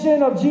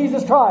mission of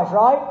Jesus Christ,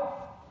 right?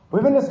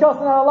 We've been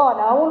discussing that a lot.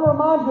 Now, I want to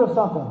remind you of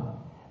something.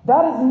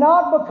 That is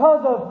not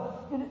because of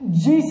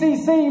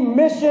GCC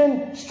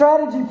mission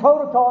strategy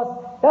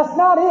protocols. That's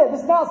not it.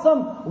 It's not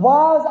some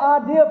wise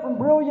idea from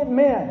brilliant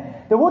men.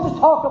 That we'll just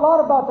talk a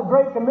lot about the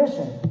Great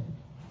Commission.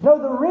 No,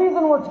 the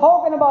reason we're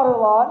talking about it a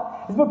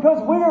lot is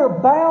because we are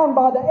bound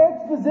by the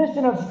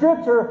exposition of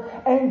Scripture,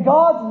 and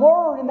God's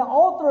Word and the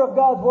author of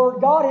God's Word,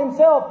 God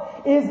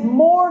Himself, is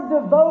more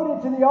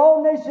devoted to the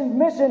all-nations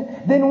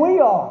mission than we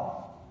are.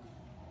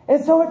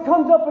 And so it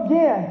comes up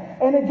again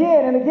and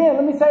again and again.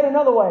 Let me say it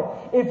another way.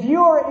 If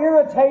you are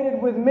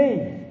irritated with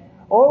me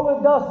or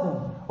with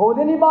Dustin or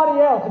with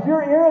anybody else, if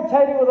you're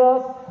irritated with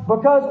us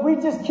because we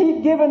just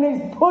keep giving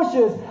these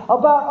pushes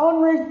about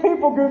unreached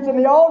people groups and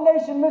the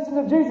all-nation mission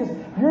of Jesus,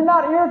 you're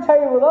not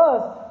irritated with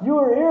us. You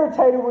are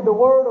irritated with the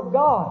Word of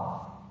God.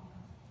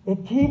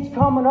 It keeps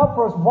coming up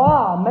for us.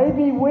 Why?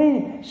 Maybe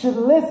we should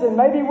listen.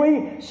 Maybe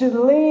we should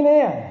lean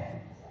in.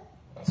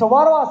 So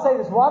why do I say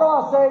this? Why do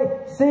I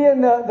say,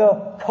 seeing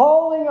the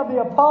calling of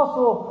the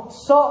apostle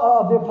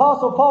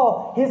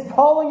Paul, his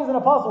calling as an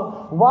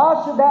apostle,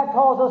 why should that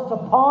cause us to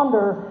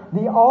ponder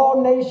the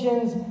all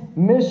nations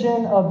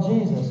mission of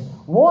Jesus?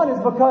 One is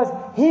because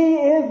he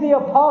is the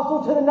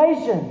apostle to the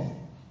nations.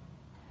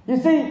 You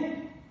see,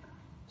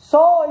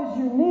 Saul is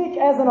unique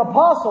as an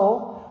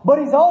apostle, but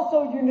he's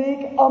also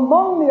unique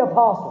among the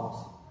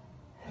apostles.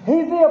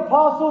 He's the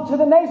apostle to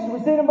the nations. We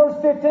see it in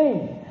verse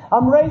 15.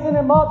 I'm raising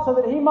him up so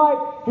that he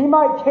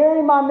might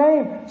carry my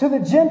name to the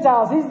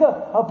Gentiles. He's the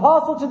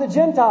apostle to the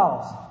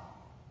Gentiles.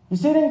 You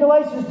see it in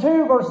Galatians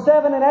 2, verse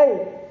 7 and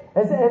 8.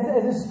 As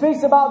it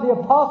speaks about the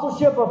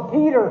apostleship of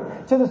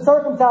Peter to the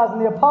circumcised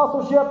and the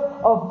apostleship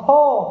of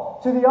Paul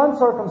to the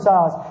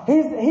uncircumcised.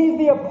 He's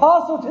the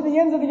apostle to the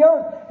ends of the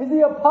earth. He's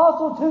the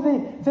apostle to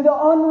the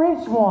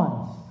unreached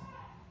ones.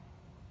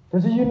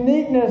 There's a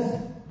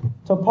uniqueness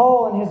to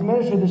Paul and his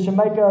ministry that should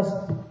make us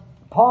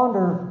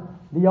ponder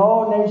the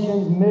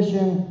all-nations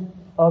mission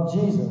of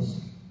Jesus.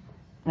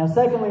 Now,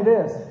 secondly,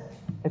 this.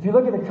 If you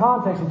look at the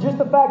context, just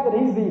the fact that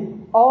he's the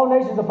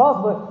all-nations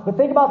apostle, but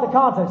think about the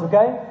context,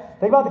 okay?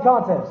 Think about the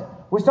context.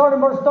 We start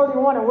in verse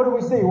 31, and what do we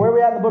see? Where are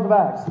we at in the book of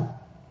Acts?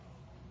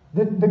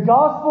 The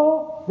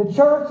gospel, the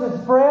church has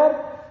spread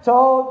to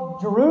all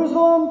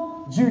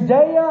Jerusalem,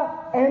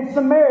 Judea, and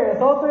Samaria.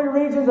 It's all three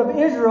regions of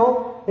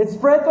Israel. It's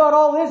spread throughout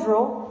all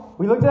Israel.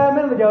 We looked at that a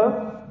minute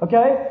ago,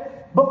 okay?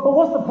 But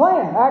what's the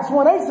plan? Acts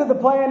 1:8 said the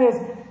plan is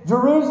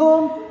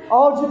Jerusalem,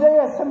 all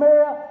Judea,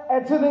 Samaria,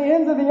 and to the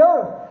ends of the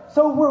earth.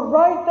 So we're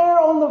right there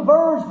on the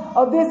verge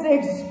of this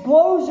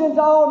explosion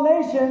to all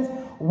nations.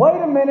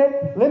 Wait a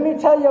minute, let me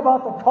tell you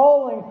about the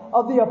calling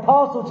of the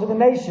apostle to the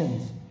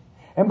nations.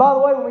 And by the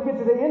way, when we get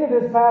to the end of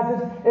this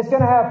passage, it's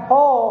going to have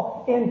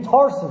Paul in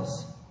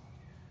Tarsus,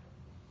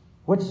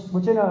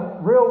 which in a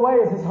real way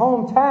is his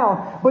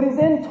hometown. But he's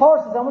in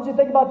Tarsus. I want you to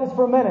think about this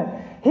for a minute.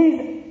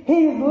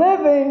 He's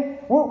living,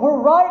 we're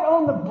right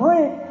on the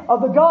brink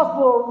of the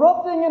gospel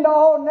erupting into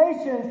all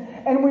nations,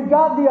 and we've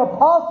got the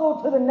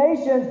apostle to the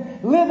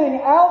nations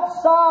living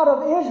outside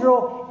of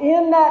Israel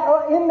in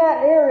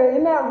that area,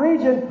 in that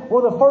region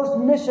where the first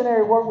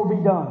missionary work will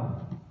be done.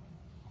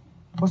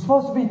 We're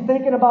supposed to be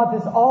thinking about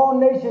this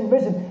all-nation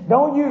mission.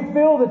 Don't you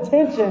feel the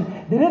tension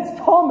that it's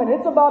coming?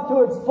 It's about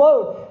to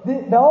explode.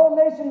 The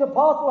all-nations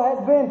apostle has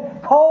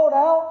been called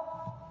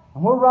out,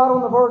 and we're right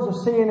on the verge of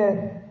seeing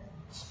it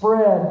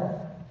spread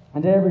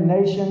into every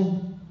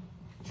nation,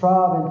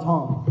 tribe, and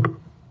tongue.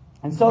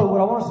 And so what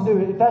I want us to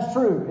do, if that's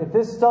true, if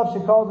this stuff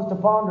should cause us to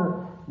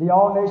ponder the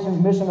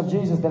all-nations mission of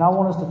Jesus, then I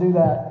want us to do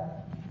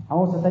that. I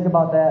want us to think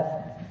about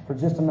that for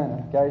just a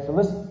minute. Okay, so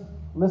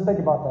let's think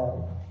about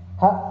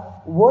that.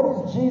 What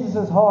is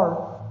Jesus'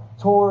 heart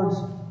towards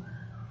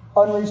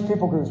unreached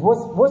people groups?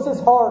 What's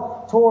his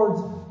heart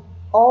towards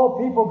all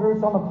people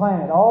groups on the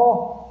planet,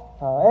 all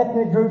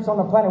ethnic groups on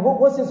the planet?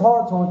 What's his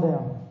heart toward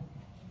them?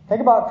 Think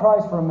about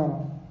Christ for a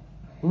minute.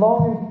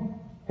 Longing,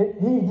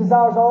 he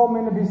desires all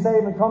men to be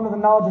saved and come to the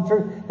knowledge of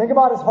truth. Think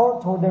about his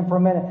heart toward them for a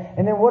minute.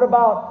 And then what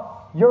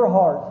about your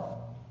heart?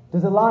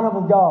 Does it line up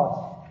with God's?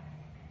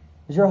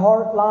 Does your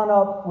heart line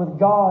up with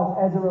God's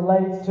as it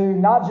relates to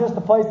not just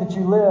the place that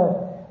you live,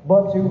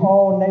 but to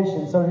all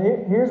nations? So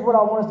here's what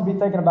I want us to be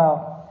thinking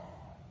about.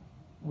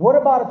 What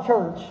about a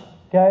church,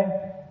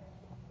 okay?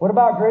 What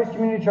about Grace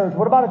Community Church?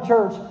 What about a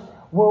church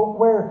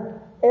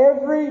where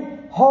every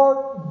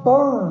heart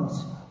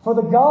burns for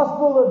the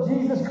gospel of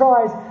Jesus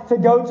Christ to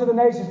go to the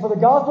nations, for the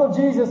gospel of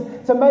Jesus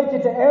to make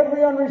it to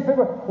every unreached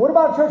people? What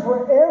about a church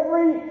where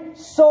every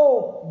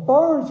soul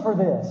burns for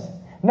this?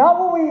 Not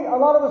what a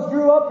lot of us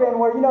grew up in,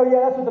 where,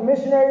 that's what the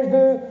missionaries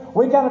do.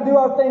 We kind of do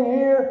our thing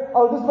here.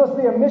 Oh, this must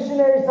be a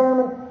missionary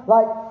sermon.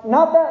 Like,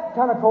 not that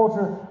kind of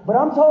culture, but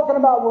I'm talking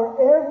about where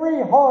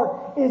every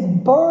heart is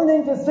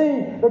burning to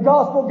see the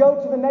gospel go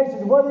to the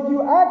nations. Whether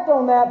you act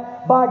on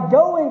that by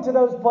going to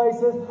those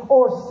places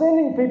or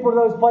sending people to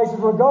those places,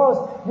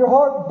 regardless, your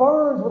heart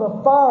burns with a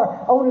fire.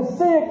 I want to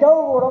see it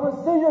go, Lord. I want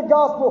to see your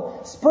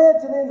gospel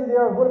spread to the ends of the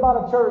earth. What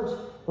about a church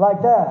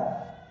like that?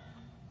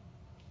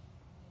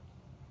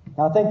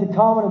 Now, I think the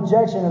common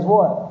objection is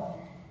what?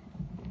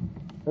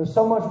 There's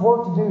so much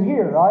work to do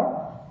here, right?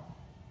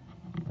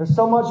 There's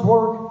so much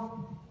work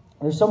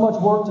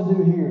to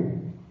do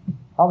here.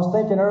 I was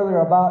thinking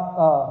earlier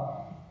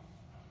about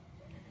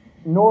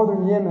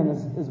northern Yemen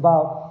is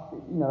about,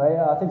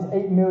 I think it's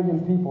 8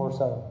 million people or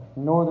so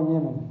in northern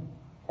Yemen.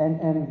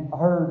 And I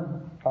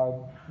heard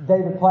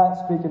David Platt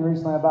speaking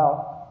recently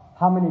about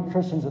how many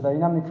Christians are there. You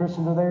know how many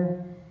Christians are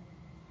there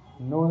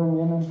in northern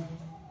Yemen?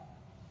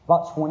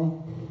 About 20.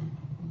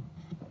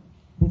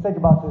 You think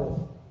about this.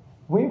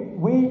 We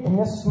in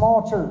this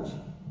small church,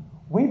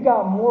 we've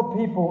got more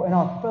people in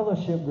our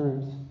fellowship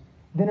groups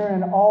than are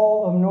in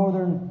all of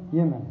northern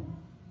Yemen.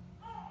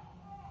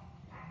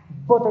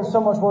 But there's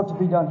so much work to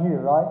be done here,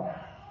 right?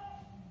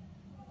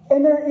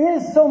 And there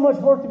is so much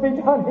work to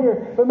be done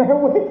here. But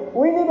man,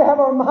 we need to have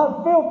our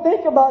mind filled.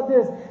 Think about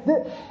this.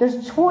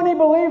 There's 20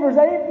 believers,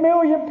 8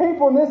 million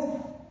people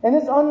in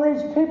this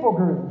unreached people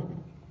group.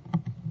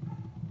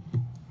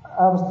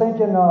 I was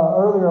thinking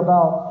earlier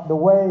about the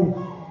way,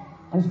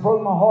 it's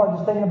broke my heart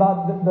just thinking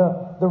about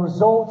the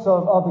results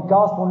of the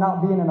gospel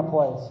not being in a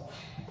place.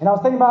 And I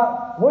was thinking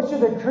about what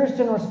should the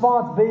Christian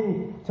response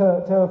be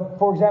to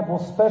for example,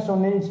 special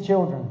needs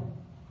children.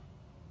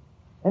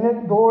 Isn't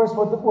it glorious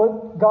what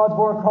God's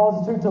Word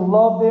calls us to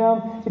love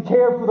them, to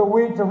care for the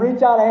weak, to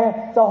reach out a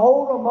hand, to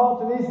hold them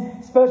up to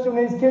these special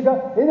needs kids?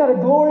 Isn't that a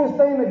glorious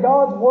thing that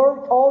God's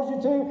Word calls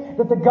you to?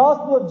 That the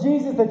gospel of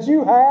Jesus that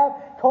you have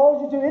calls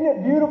you to? Isn't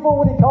it beautiful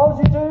what He calls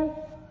you to?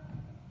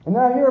 And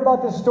then I hear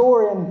about this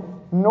story in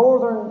in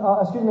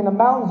the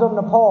mountains of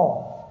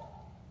Nepal,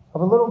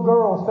 of a little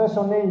girl with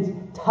special needs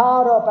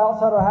tied up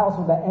outside her house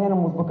with the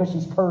animals because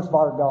she's cursed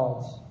by her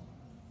gods.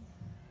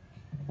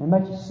 And it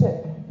makes you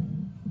sick.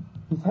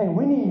 He's saying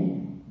we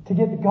need to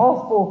get the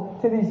gospel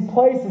to these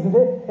places.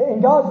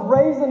 And God's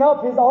raising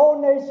up His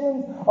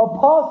all-nations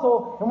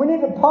apostle. And we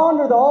need to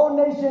ponder the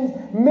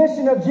all-nations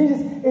mission of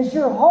Jesus. Is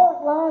your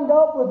heart lined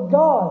up with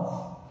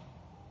God's?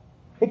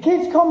 It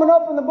keeps coming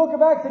up in the book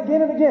of Acts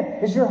again and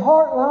again. Is your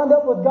heart lined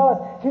up with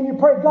God's? Can you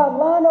pray, God,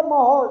 line up my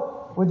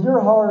heart with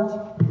your heart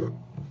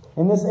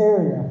in this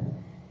area?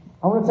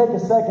 I want to take a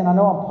second. I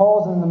know I'm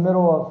pausing in the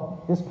middle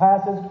of this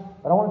passage,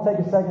 but I want to take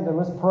a second to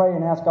let's pray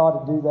and ask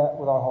God to do that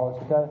with our hearts,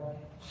 okay?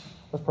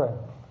 Let's pray.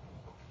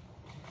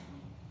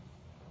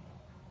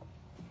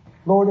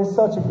 Lord, it's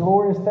such a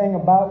glorious thing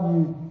about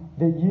you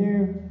that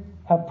you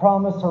have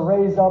promised to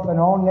raise up an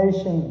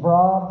all-nations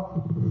bride.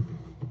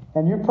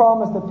 And you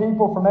promised the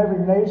people from every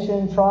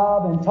nation,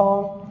 tribe, and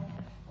tongue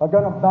are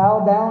going to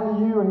bow down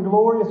to you in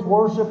glorious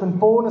worship and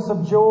fullness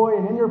of joy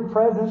and in your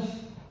presence,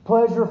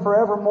 pleasure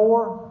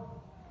forevermore.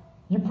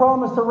 You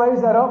promised to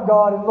raise that up,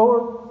 God. And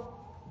Lord,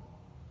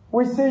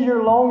 we see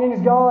your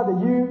longings, God,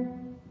 that you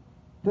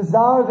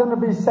desire them to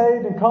be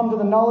saved and come to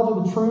the knowledge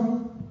of the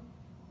truth.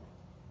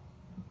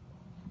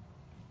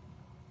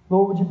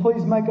 Lord, would you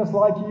please make us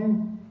like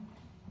you?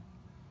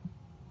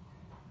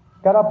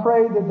 God, I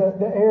pray that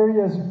the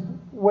areas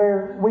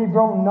where we've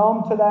grown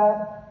numb to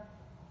that,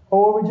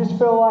 or we just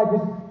feel like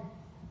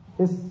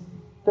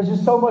there's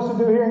just so much to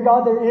do here. And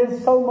God, there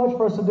is so much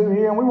for us to do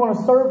here, and we want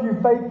to serve you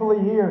faithfully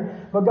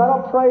here. But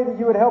God, I pray that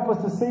you would help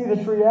us to see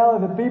this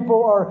reality that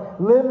people are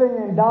living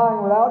and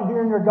dying without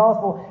hearing your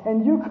gospel.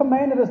 And you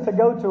commanded us to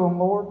go to them,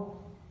 Lord.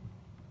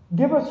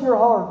 Give us your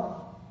heart.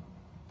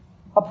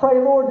 I pray,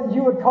 Lord, that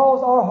you would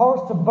cause our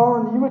hearts to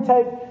burn. That you would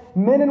take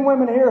men and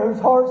women here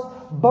whose hearts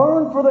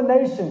burn for the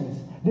nations,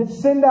 that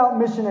send out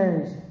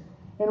missionaries.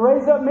 And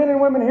raise up men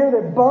and women here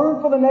that burn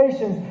for the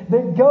nations,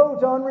 that go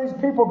to unreached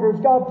people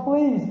groups. God,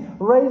 please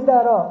raise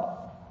that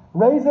up.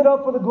 Raise it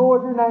up for the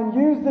glory of your name.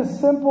 Use this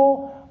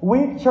simple,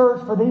 weak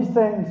church for these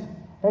things.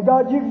 And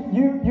God,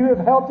 you have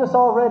helped us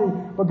already.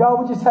 But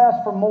God, we just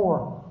ask for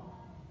more.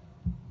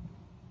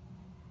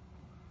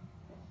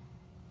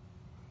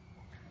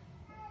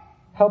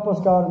 Help us,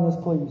 God, in this,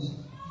 please.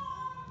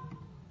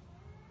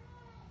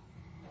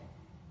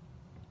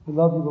 We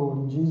love you, Lord.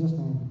 In Jesus'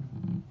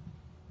 name.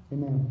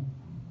 Amen.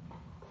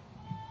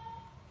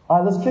 All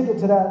right, let's kick it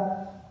to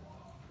that.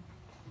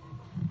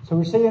 So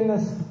we're seeing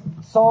this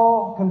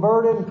Saul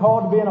converted and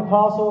called to be an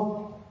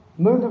apostle.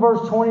 Move to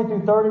verse 20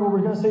 through 30. What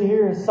we're going to see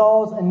here is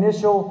Saul's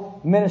initial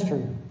ministry.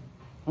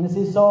 We're going to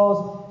see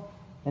Saul's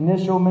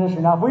initial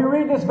ministry. Now, if we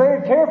read this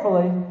very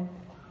carefully,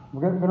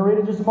 we're going to read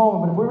it in just a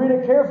moment, but if we read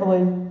it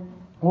carefully,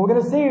 what we're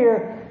going to see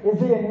here is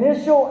the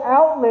initial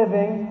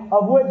outliving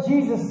of what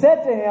Jesus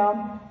said to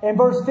him in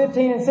verse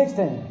 15 and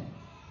 16.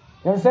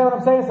 You understand what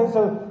I'm saying?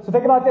 So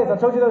think about this. I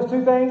told you those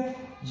two things.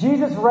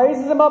 Jesus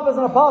raises him up as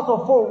an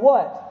apostle for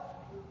what?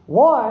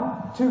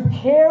 One, to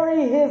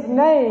carry his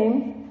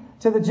name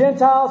to the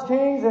Gentiles,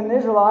 kings, and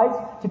Israelites,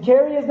 to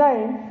carry his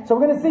name. So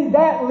we're going to see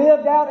that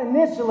lived out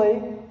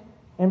initially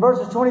in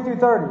verses 20 through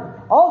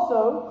 30.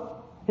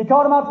 Also, he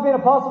called him out to be an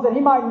apostle that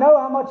he might know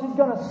how much he's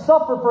going to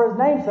suffer for his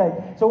name's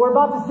sake. So we're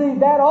about to see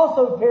that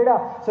also carried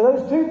out. So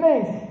those two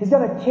things. He's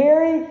going to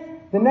carry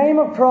the name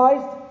of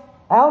Christ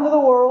out into the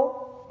world.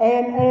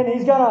 And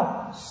he's going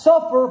to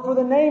suffer for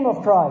the name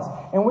of Christ.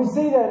 And we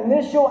see the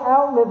initial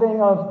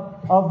outliving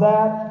of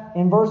that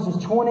in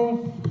verses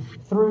 20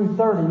 through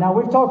 30. Now,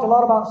 we've talked a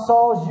lot about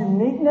Saul's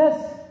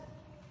uniqueness,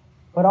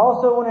 but I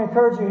also want to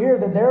encourage you here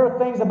that there are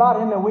things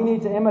about him that we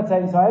need to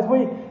imitate. So as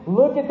we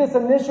look at this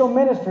initial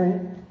ministry,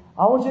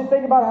 I want you to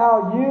think about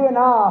how you and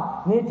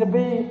I need to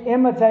be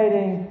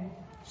imitating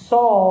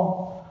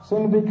Saul,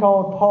 soon to be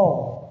called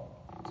Paul.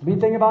 So be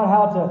thinking about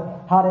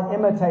how to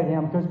imitate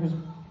him,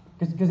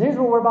 because here's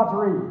what we're about to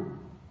read.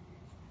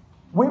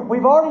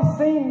 We've already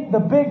seen the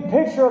big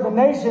picture of the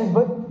nations,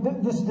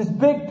 but this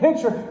big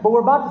picture, but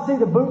we're about to see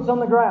the boots on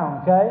the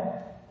ground, okay?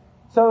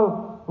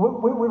 So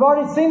we've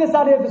already seen this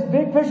idea of this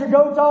big picture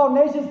go to all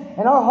nations,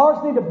 and our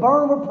hearts need to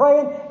burn. We're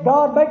praying,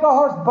 God, make our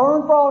hearts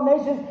burn for all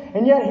nations.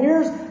 And yet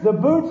here's the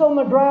boots on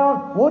the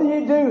ground. What do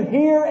you do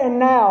here and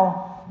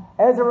now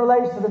as it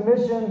relates to the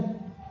mission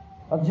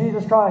of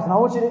Jesus Christ? And I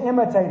want you to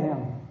imitate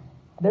him.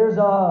 There's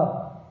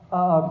a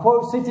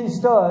quote, C.T.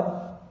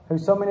 Studd, who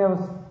so many of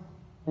us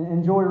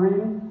enjoy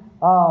reading.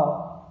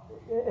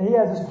 He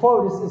has this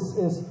quote,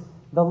 is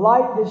the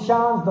light that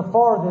shines the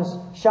farthest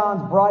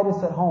shines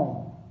brightest at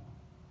home.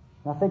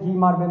 And I think he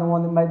might have been the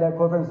one that made that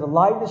quote. The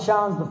light that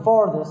shines the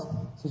farthest,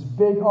 it's this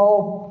big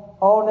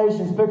all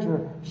nations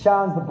picture,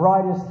 shines the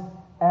brightest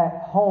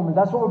at home. And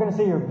that's what we're going to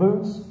see here.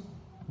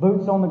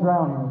 Boots on the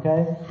ground here,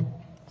 okay?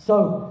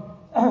 So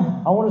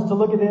I want us to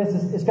look at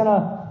this. It's going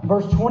to,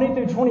 verse 20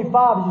 through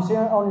 25, as you see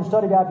on your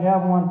study guide if you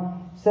have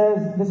one,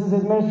 says this is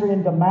his ministry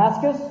in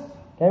Damascus.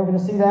 Okay, we're going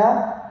to see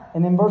that.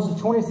 And then verses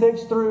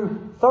 26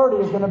 through 30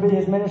 is going to be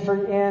his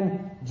ministry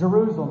in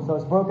Jerusalem. So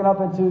it's broken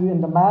up into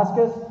in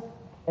Damascus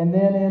and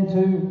then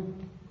into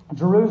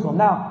Jerusalem.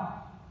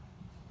 Now,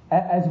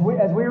 as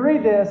we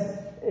read this,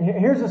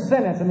 here's a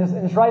sentence, and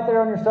it's right there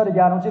on your study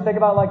guide. I want you to think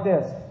about it like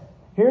this.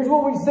 Here's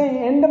what we see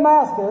in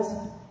Damascus,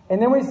 and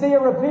then we see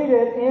it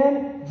repeated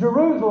in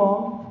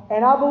Jerusalem,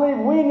 and I believe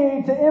we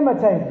need to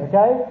imitate it,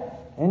 okay?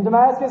 In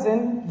Damascus,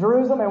 in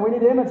Jerusalem, and we need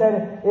to imitate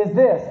it, is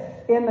this.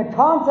 In the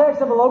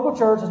context of a local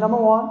church, is number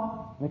one.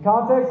 In the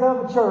context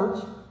of a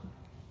church,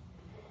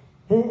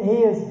 he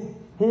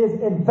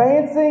is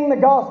advancing the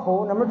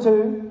gospel, number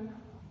two,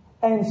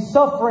 and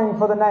suffering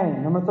for the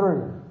name, number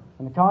three.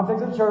 In the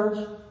context of church,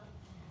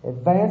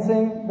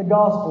 advancing the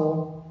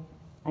gospel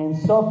and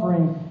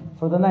suffering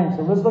for the name.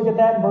 So let's look at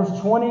that in verse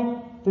 20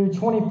 through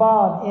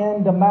 25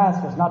 in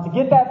Damascus. Now, to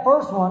get that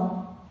first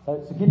one,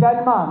 so keep that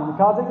in mind. In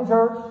the context of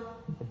church,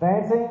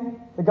 advancing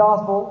the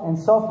gospel and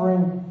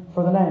suffering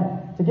for the name.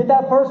 To get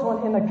that first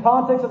one in the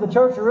context of the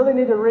church, you really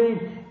need to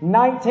read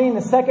 19,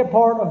 the second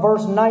part of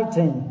verse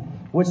 19,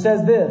 which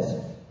says this.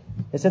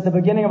 It's at the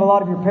beginning of a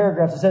lot of your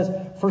paragraphs. It says,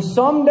 for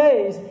some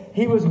days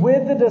he was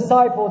with the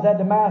disciples at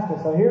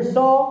Damascus. So here's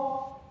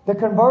Saul, the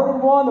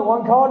converted one, the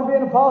one called to be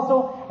an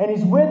apostle, and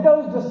he's with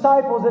those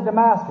disciples at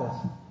Damascus.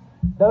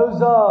 Those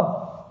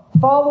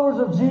followers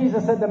of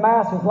Jesus at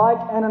Damascus, like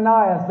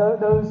Ananias,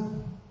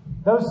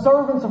 those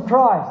servants of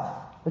Christ.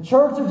 The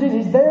church of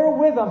Jesus, he's there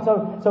with them.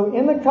 So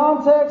in the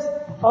context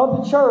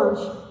of the church,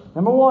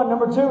 number one.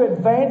 Number two,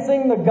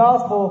 advancing the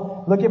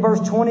gospel. Look at verse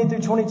 20 through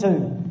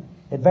 22.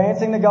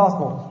 Advancing the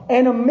gospel.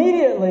 And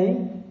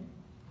immediately,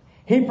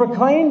 he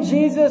proclaimed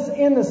Jesus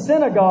in the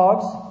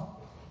synagogues,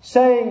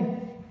 saying,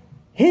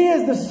 he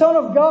is the Son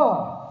of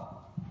God.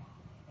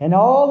 And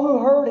all who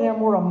heard him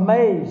were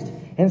amazed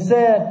and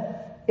said,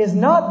 is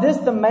not this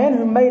the man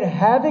who made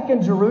havoc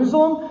in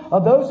Jerusalem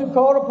of those who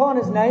called upon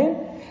his name?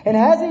 And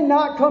has he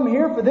not come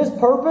here for this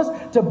purpose,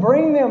 to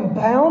bring them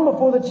bound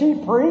before the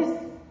chief priest?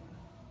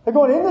 They're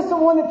going, isn't this the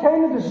one that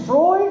came to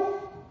destroy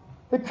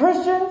the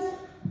Christians?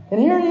 And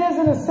here he is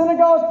in the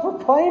synagogues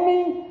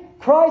proclaiming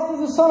Christ as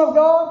the Son of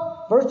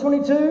God. Verse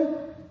 22.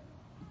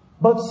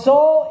 But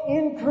Saul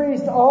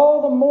increased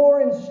all the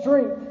more in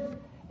strength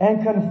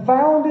and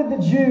confounded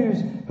the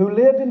Jews who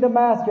lived in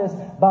Damascus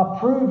by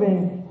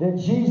proving that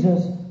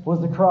Jesus was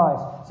the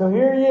Christ. So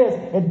here he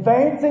is,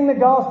 advancing the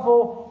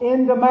gospel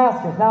in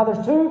Damascus. Now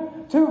there's two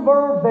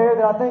verbs there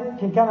that I think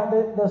can kind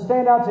of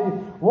stand out to you.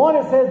 One,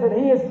 it says that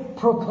he is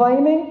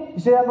proclaiming. You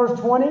see that in verse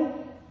 20? It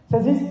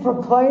says he's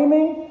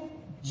proclaiming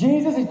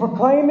Jesus. He's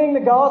proclaiming the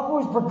gospel.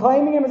 He's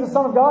proclaiming him as the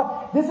Son of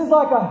God. This is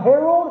like a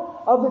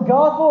herald of the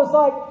gospel. It's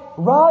like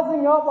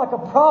rising up like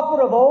a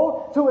prophet of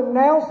old to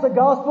announce the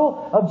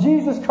gospel of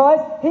Jesus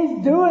Christ.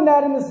 He's doing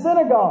that in the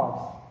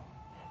synagogues.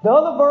 The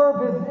other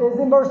verb is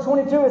in verse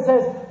 22. It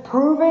says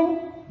proving.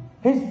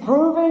 He's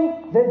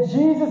proving that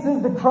Jesus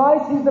is the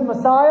Christ. He's the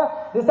Messiah.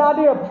 This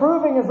idea of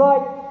proving is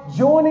like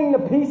joining the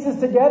pieces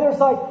together.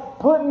 It's like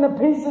putting the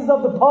pieces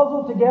of the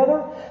puzzle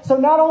together. So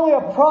not only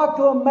a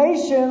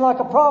proclamation like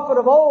a prophet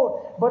of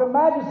old, but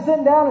imagine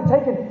sitting down and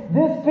taking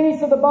this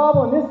piece of the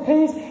Bible and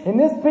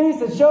this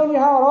piece and showing you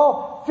how it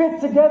all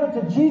fits together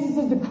to Jesus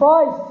is the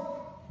Christ.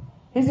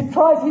 He's the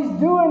Christ. He's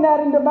doing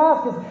that in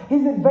Damascus.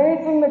 He's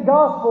advancing the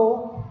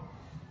gospel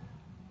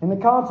in the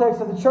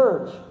context of the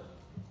church.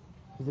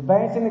 He's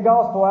advancing the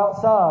gospel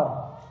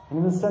outside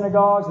into the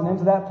synagogues and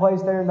into that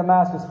place there in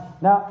Damascus.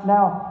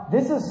 Now,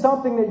 this is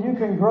something that you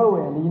can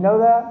grow in. Do you know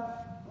that?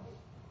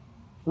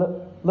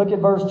 Look at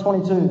verse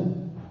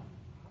 22.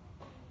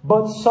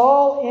 But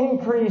Saul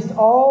increased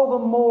all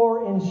the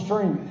more in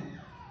strength.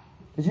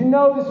 Did you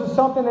know this was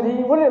something that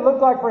what did it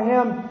look like for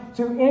him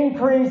to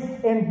increase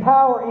in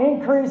power,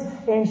 increase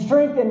in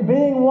strength, and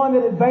being one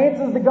that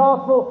advances the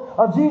gospel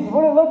of Jesus?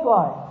 What did it look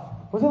like?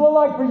 What does it look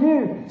like for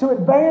you to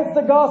advance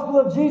the gospel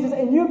of Jesus?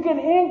 And you can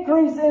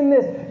increase in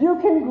this. You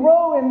can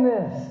grow in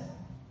this.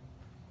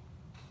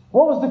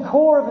 What was the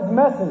core of his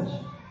message?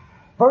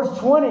 Verse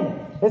 20,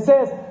 it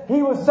says,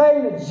 he was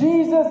saying that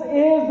Jesus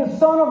is the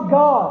Son of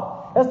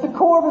God. That's the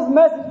core of his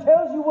message. It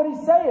tells you what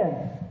he's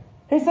saying.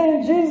 He's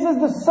saying Jesus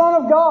is the Son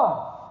of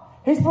God.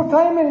 He's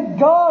proclaiming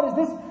God as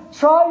this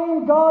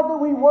triune God that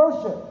we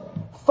worship.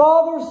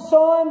 Father,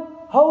 Son,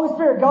 Holy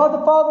Spirit. God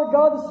the Father,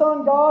 God the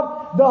Son,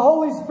 God the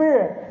Holy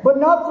Spirit. But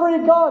not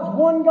three gods,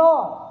 one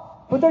God.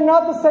 But they're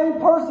not the same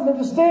person. They're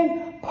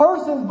distinct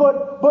persons,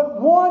 but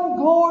one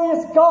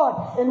glorious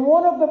God. And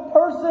one of the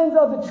persons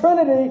of the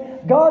Trinity,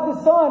 God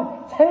the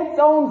Son, takes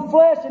on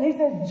flesh. And he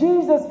says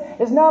Jesus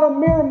is not a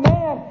mere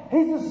man.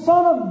 He's the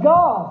Son of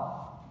God.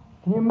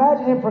 Can you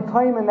imagine him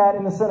proclaiming that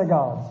in the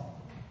synagogues?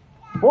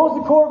 What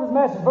was the core of his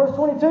message? Verse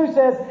 22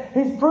 says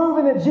he's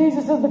proven that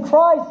Jesus is the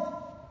Christ.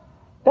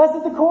 That's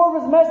at the core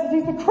of his message.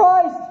 He's the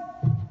Christ.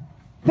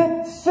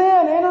 That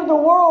sin entered the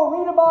world.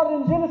 Read about it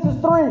in Genesis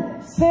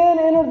 3. Sin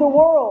entered the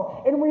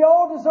world. And we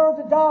all deserve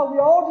to die. We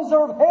all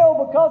deserve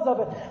hell because of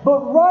it.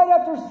 But right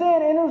after sin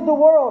enters the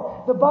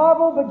world, the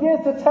Bible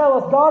begins to tell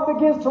us, God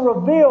begins to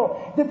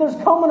reveal that there's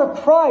coming a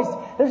Christ.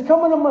 There's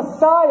coming a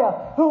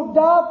Messiah who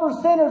died for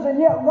sinners and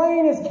yet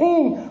reign as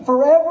King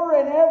forever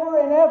and ever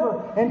and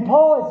ever. And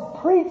Paul is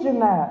preaching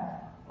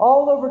that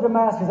all over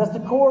Damascus. That's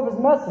the core of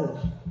his message.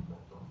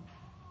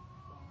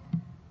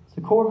 It's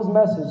the core of his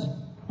message.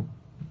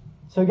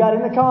 So he got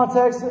in the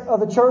context of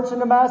the church in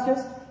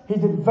Damascus.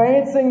 He's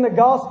advancing the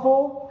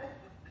gospel.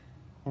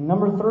 And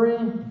number 3,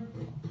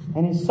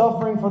 and he's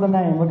suffering for the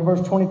name. Look at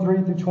verse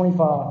 23 through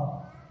 25.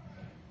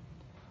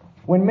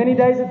 When many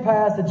days had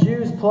passed, the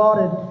Jews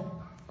plotted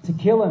to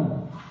kill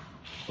him.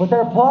 But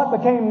their plot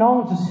became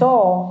known to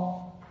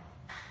Saul.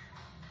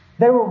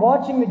 They were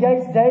watching the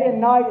gates day and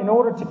night in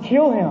order to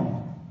kill him.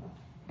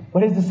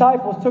 But his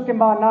disciples took him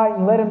by night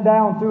and let him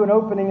down through an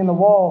opening in the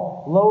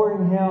wall,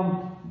 lowering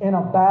him in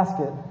a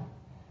basket.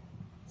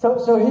 So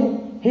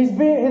his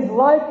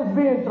life is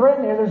being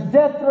threatened here. There's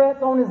death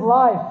threats on his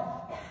life.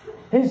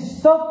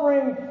 He's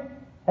suffering,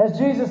 as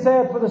Jesus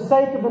said, for the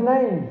sake of the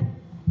name.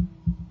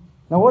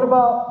 Now what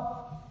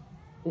about,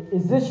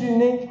 is this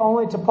unique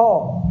only to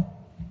Paul?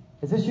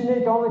 Is this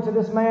unique only to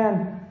this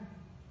man,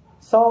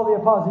 Saul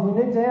the Apostle? Is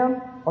it unique to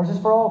him, or is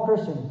this for all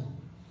Christians?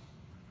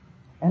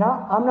 And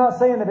I'm not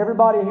saying that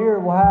everybody here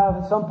will have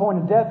at some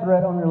point a death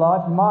threat on your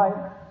life. You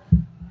might.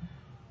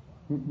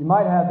 You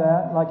might have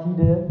that, like he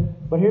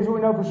did. But here's what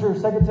we know for sure.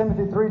 2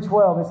 Timothy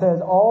 3:12, it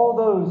says, all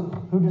those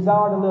who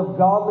desire to live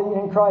godly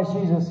in Christ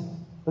Jesus,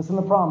 listen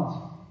to the promise,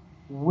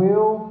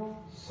 will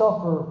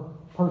suffer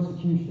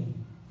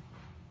persecution.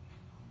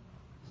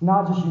 It's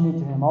not just unique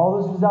to him. All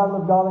those who desire to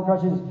live godly in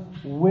Christ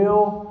Jesus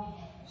will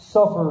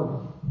suffer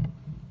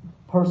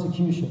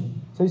persecution.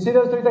 So you see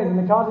those 3 things. In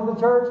the context of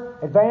the church,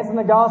 advancing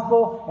the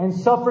gospel, and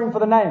suffering for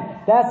the name.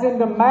 That's in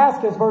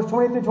Damascus, verse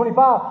 20 through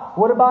 25.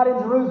 What about in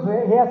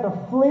Jerusalem? He has to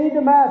flee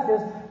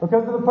Damascus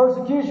because of the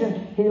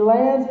persecution. He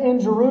lands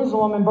in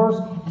Jerusalem in verse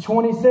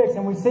 26.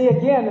 And we see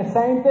again the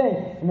same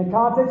thing in the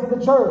context of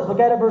the church. Look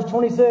at it, verse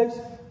 26.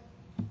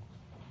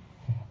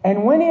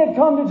 And when he had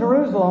come to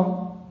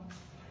Jerusalem,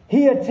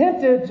 he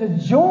attempted to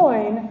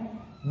join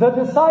the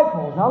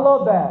disciples. And I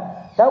love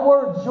that. That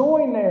word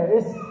join there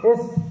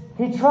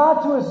he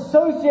tried to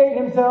associate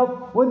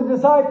himself with the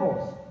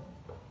disciples.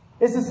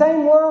 It's the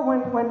same word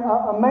when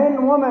a man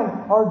and woman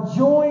are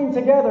joined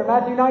together.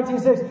 Matthew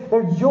 19:6.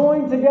 They're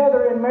joined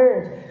together in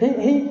marriage.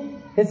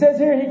 It says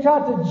here he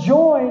tried to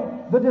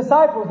join the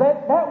disciples.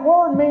 That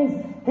word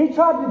means he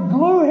tried to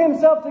glue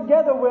himself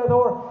together with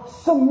or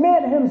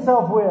cement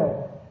himself with.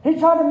 He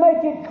tried to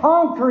make it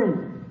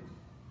concrete.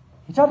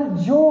 He tried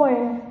to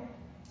join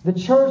the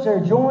church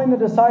there, join the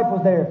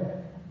disciples there.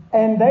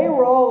 And they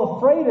were all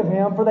afraid of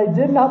him, for they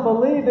did not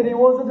believe that he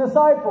was a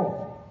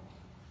disciple.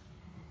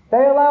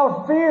 They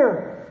allowed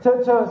fear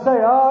to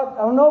say, I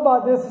don't know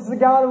about this. This is a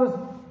guy that was,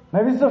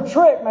 maybe it's a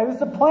trick, maybe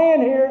it's a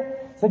plan here.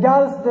 It's a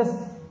guy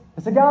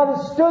that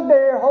stood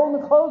there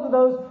holding the clothes of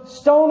those,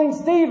 stoning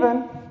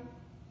Stephen.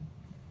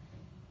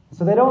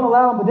 So they don't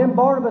allow him. But then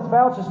Barnabas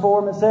vouches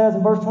for him. It says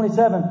in verse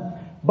 27,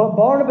 but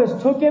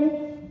Barnabas took him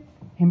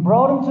and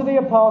brought him to the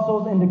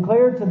apostles and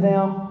declared to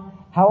them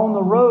how on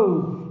the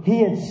road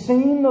he had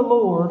seen the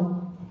Lord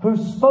who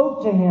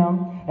spoke to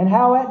him, and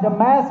how at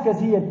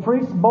Damascus he had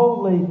preached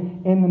boldly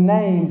in the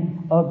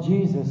name of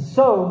Jesus.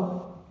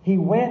 So he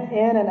went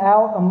in and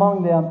out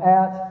among them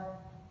at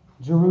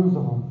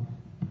Jerusalem.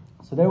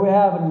 So there we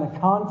have it in the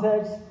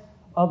context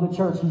of the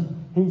church.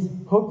 He's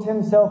hooked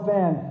himself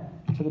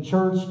in to the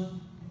church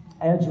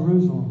at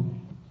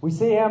Jerusalem. We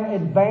see him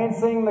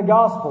advancing the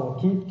gospel.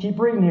 Keep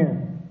reading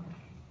here.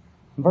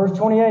 In verse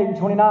 28 and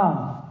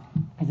 29,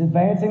 he's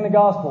advancing the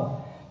gospel.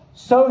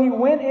 So he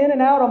went in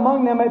and out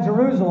among them at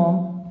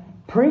Jerusalem,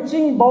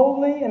 preaching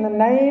boldly in the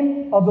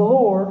name of the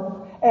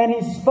Lord, and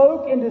he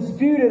spoke and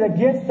disputed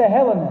against the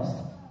Hellenists.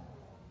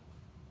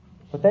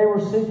 But they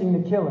were seeking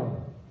to kill him.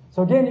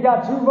 So again, you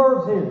got 2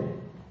 verbs here.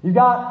 You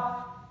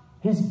got,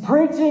 he's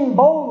preaching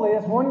boldly.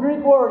 That's one Greek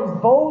word.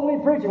 He's boldly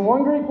preaching.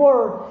 One Greek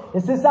word.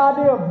 It's this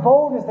idea of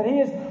boldness, that he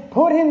has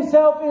put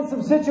himself in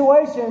some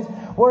situations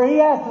where he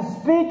has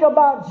to speak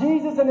about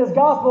Jesus and his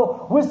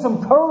gospel with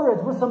some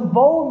courage, with some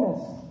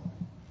boldness.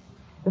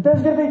 That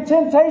there's going to be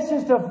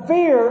temptations to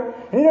fear,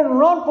 and he doesn't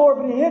run for it,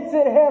 but he hits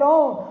it head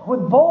on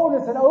with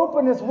boldness and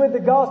openness with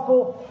the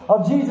gospel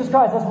of Jesus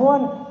Christ. That's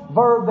one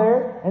verb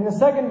there. And the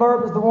second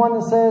verb is the one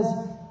that says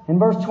in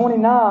verse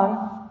 29,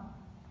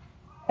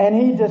 and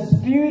he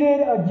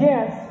disputed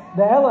against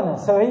the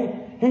Hellenists. So he's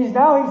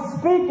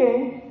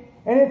speaking,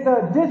 and it's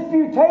a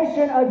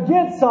disputation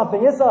against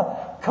something. It's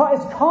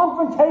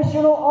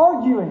confrontational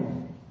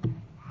arguing.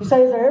 You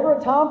say, is there ever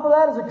a time for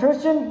that as a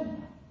Christian?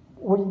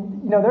 Well,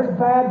 there's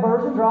bad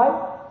versions, right?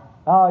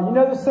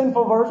 The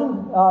sinful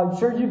version. I'm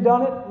sure you've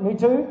done it. Me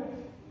too.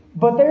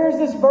 But there's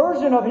this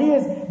version of he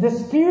is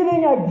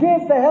disputing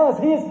against the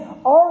Hellenists. He is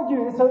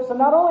arguing. So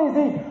not only is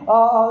he,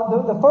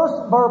 the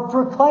first verb,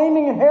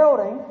 proclaiming and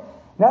heralding,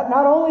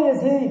 not only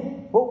is he,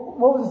 what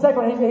was the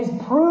second one? He's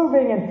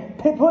proving and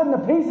putting the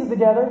pieces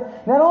together.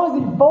 Not only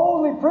is he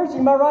boldly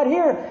preaching, but right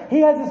here,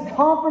 he has this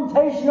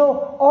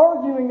confrontational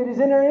arguing that he's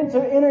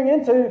entering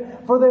into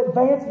for the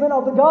advancement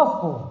of the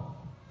gospel.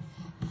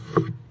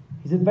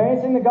 He's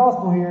advancing the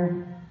gospel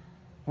here.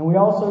 And we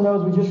also know,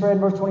 as we just read in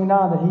verse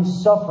 29, that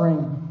he's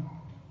suffering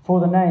for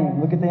the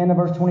name. Look at the end of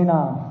verse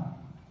 29.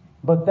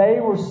 But they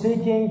were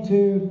seeking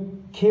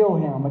to kill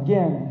him.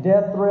 Again,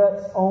 death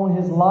threats on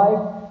his life.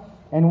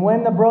 And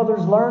when the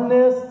brothers learned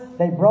this,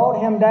 they brought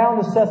him down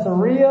to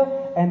Caesarea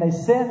and they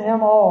sent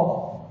him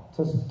off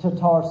to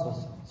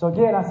Tarsus. So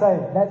again, I say,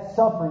 that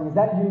suffering, is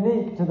that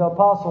unique to the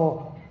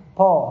Apostle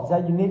Paul? Is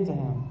that unique to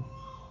him?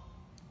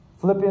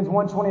 Philippians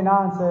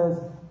 1:29 says,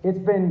 it's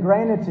been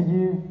granted to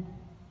you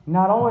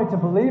not only to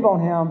believe on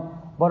him,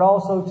 but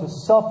also to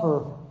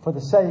suffer for the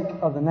sake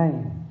of the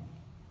name.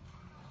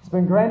 It's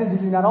been granted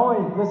to you not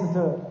only, listen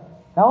to it,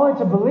 not only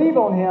to believe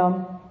on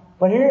him,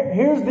 but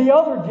here's the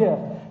other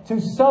gift, to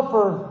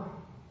suffer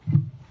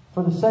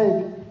for the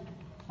sake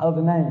of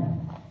the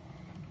name.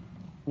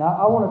 Now,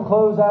 I want to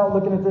close out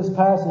looking at this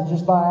passage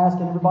just by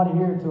asking everybody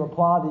here to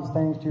apply these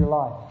things to your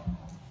life.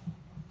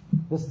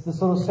 This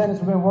little sentence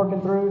we've been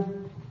working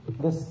through,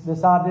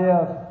 this idea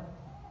of,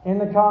 in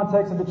the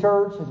context of the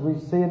church, as we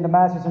see in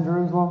Damascus and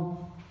Jerusalem,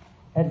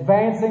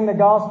 advancing the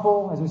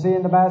gospel, as we see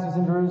in Damascus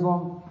and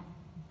Jerusalem,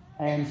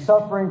 and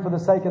suffering for the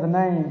sake of the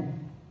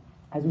name,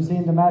 as we see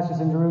in Damascus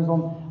and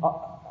Jerusalem.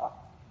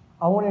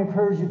 I want to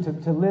encourage you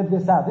to live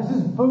this out. This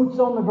is boots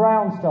on the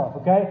ground stuff,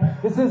 okay?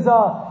 This is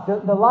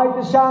the light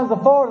that shines the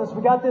farthest.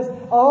 We got this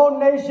all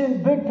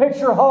nation, big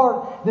picture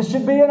heart that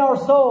should be in our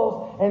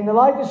souls. And the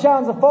light that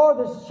shines the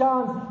farthest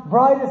shines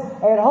brightest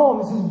at home.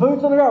 This is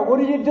boots on the ground. What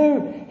do you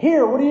do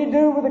here? What do you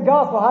do with the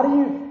gospel? How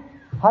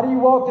do you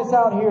walk this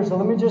out here? So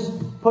let me just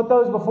put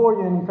those before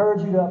you and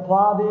encourage you to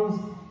apply these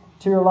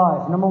to your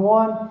life. Number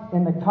one,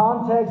 in the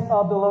context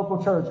of the local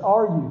church,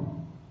 are you?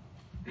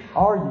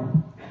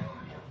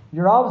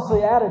 You're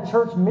obviously at a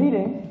church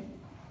meeting.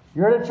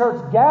 You're at a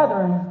church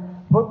gathering.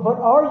 But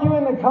are you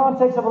in the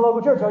context of a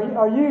local church?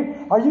 Are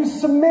you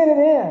cemented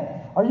in?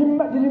 Have you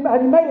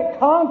made it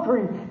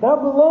concrete that I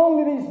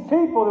belong to these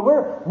people? That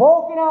we're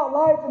walking out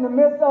life in the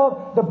midst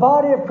of the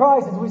body of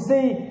Christ, as we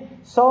see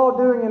Saul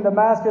doing in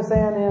Damascus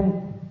and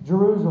in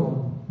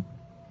Jerusalem.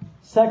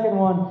 Second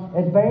one,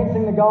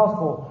 advancing the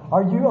gospel.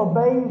 Are you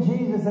obeying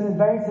Jesus and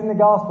advancing the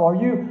gospel? Are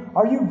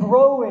you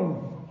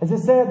growing? As it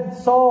said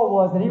Saul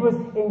was, that he was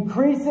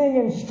increasing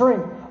in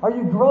strength. Are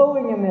you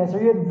growing in this?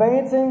 Are you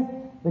advancing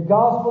the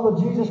gospel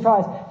of Jesus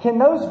Christ? Can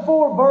those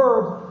four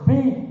verbs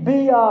be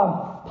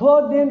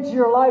plugged into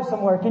your life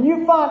somewhere? Can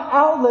you find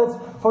outlets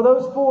for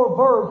those four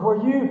verbs where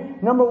you,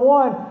 number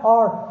one,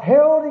 are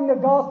heralding the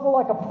gospel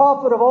like a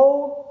prophet of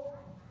old?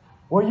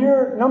 Where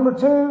you're, number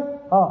two,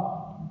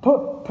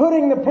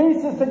 putting the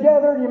pieces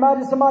together. You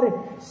imagine somebody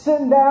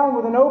sitting down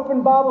with an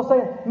open Bible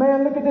saying,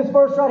 man, look at this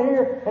verse right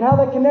here and how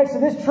that connects to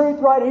this truth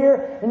right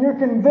here. And you're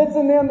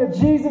convincing them that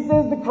Jesus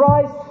is the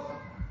Christ.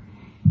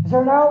 Is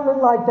there an outlet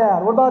like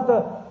that? What about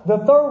the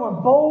third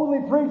one? Boldly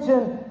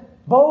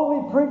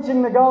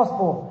preaching the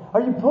gospel.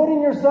 Are you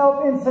putting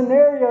yourself in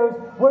scenarios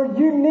where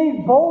you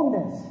need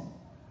boldness?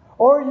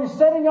 Or are you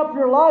setting up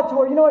your life to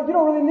where, you don't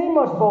really need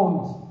much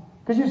boldness?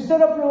 Because you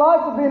set up your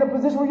life to be in a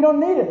position where you don't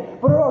need it.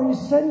 But are you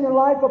setting your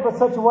life up in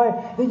such a way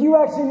that you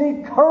actually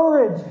need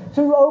courage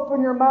to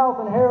open your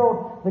mouth and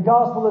herald the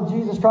gospel of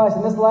Jesus Christ?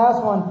 And this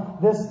last one,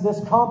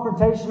 this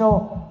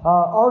confrontational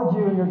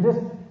arguing or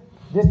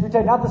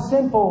disputation, not the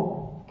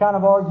sinful kind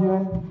of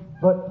arguing,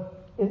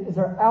 but is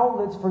there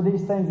outlets for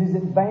these things, these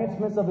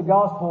advancements of the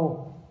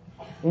gospel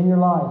in your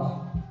life?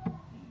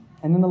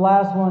 And then the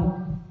last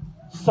one,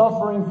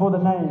 suffering for the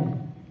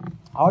name.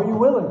 Are you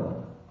willing?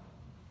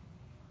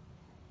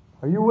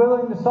 Are you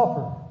willing to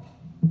suffer?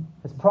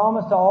 It's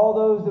promised to all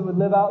those that would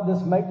live out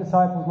this make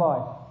disciples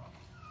life.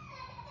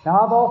 Now,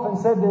 I've often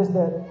said this,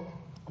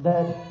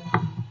 that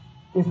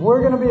if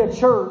we're going to be a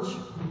church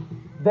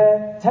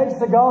that takes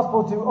the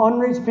gospel to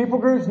unreached people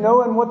groups,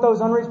 knowing what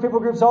those unreached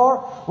people groups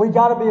are, we've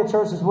got to be a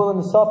church that's willing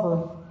to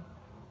suffer.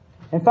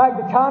 In fact,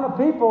 the kind of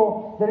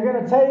people that are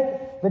going to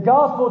take the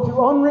gospel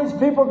to unreached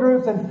people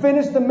groups and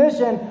finish the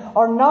mission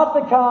are not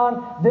the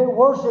kind that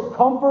worship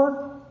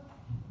comfort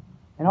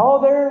and all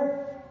their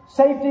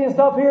safety and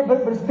stuff here,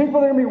 but it's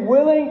people that are going to be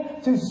willing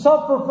to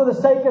suffer for the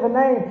sake of the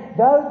name.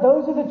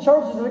 Those are the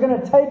churches that are going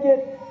to take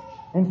it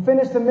and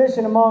finish the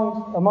mission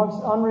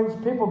amongst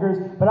unreached people groups.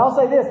 But I'll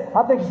say this,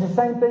 I think it's the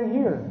same thing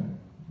here.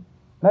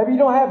 Maybe you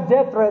don't have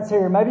death threats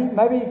here. Maybe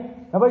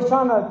nobody's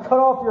trying to cut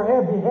off your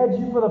head, behead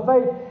you for the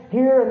faith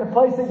here in the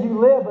place that you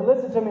live. But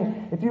listen to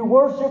me, if you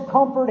worship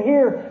comfort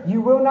here, you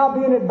will not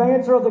be an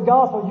advancer of the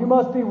gospel. You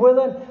must be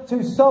willing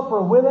to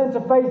suffer, willing to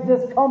face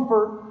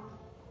discomfort.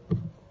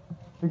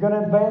 You're going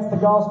to advance the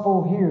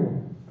gospel here.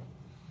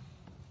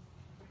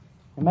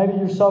 And maybe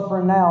you're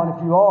suffering now, and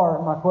if you are,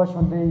 my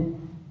question would be,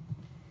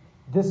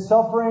 this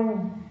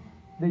suffering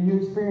that you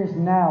experience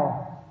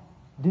now,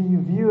 do you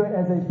view it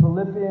as a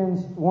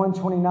Philippians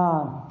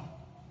 1:29?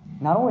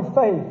 Not only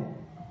faith,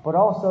 but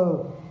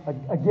also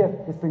a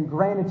gift that's been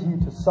granted to you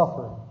to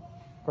suffer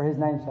for His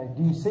name's sake.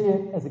 Do you see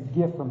it as a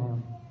gift from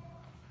Him?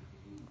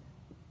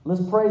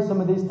 Let's pray some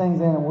of these things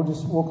in, and we'll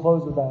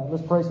close with that.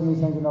 Let's pray some of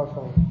these things in our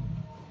soul.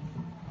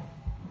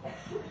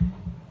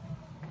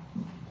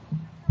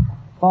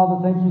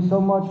 Father, thank you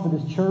so much for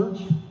this church,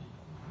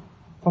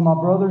 for my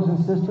brothers and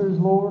sisters,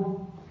 Lord,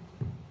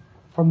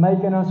 for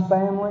making us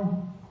family.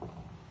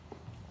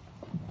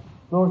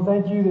 Lord,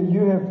 thank you that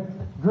you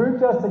have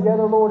grouped us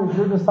together, Lord, as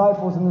your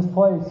disciples in this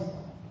place.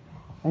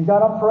 And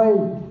God, I pray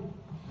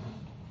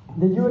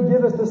that you would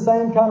give us the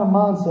same kind of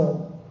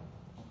mindset.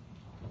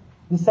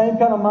 The same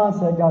kind of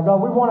mindset, God.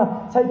 God, we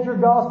want to take your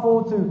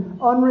gospel to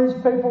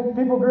unreached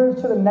people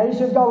groups, to the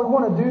nations. God, we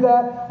want to do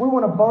that. We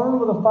want to burn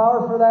with a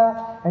fire for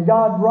that. And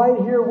God, right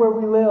here where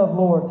we live,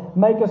 Lord,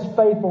 make us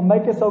faithful,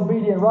 make us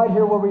obedient right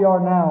here where we are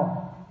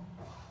now.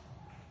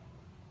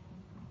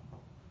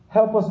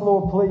 Help us,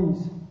 Lord,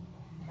 please.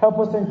 Help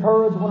us to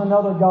encourage one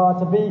another, God,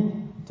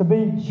 to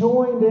be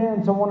joined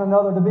in to one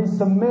another, to be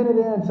submitted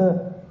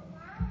into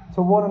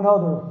one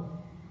another.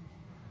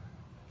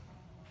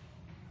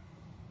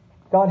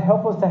 God,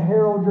 help us to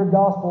herald your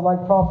gospel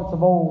like prophets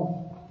of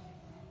old.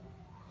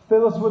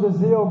 Fill us with a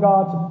zeal,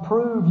 God, to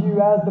prove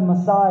you as the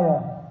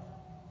Messiah.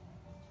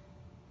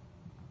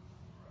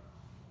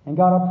 And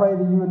God, I pray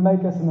that you would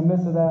make us in the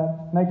midst of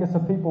that, make us a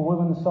people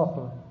willing to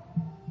suffer.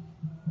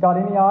 God,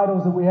 any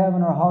idols that we have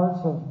in our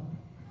hearts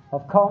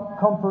of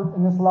comfort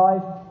in this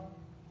life,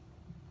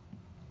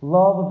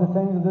 love of the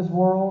things of this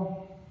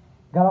world,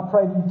 God, I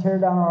pray that you tear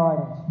down our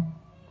idols.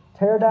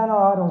 Tear down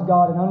our idols,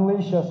 God, and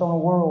unleash us on a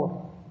world,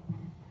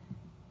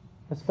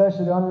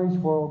 especially the unreached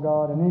world,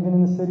 God, and even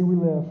in the city we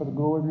live, for the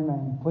glory of your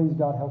name. Please,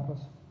 God, help us.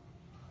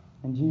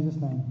 In Jesus'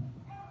 name,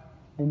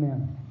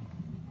 amen.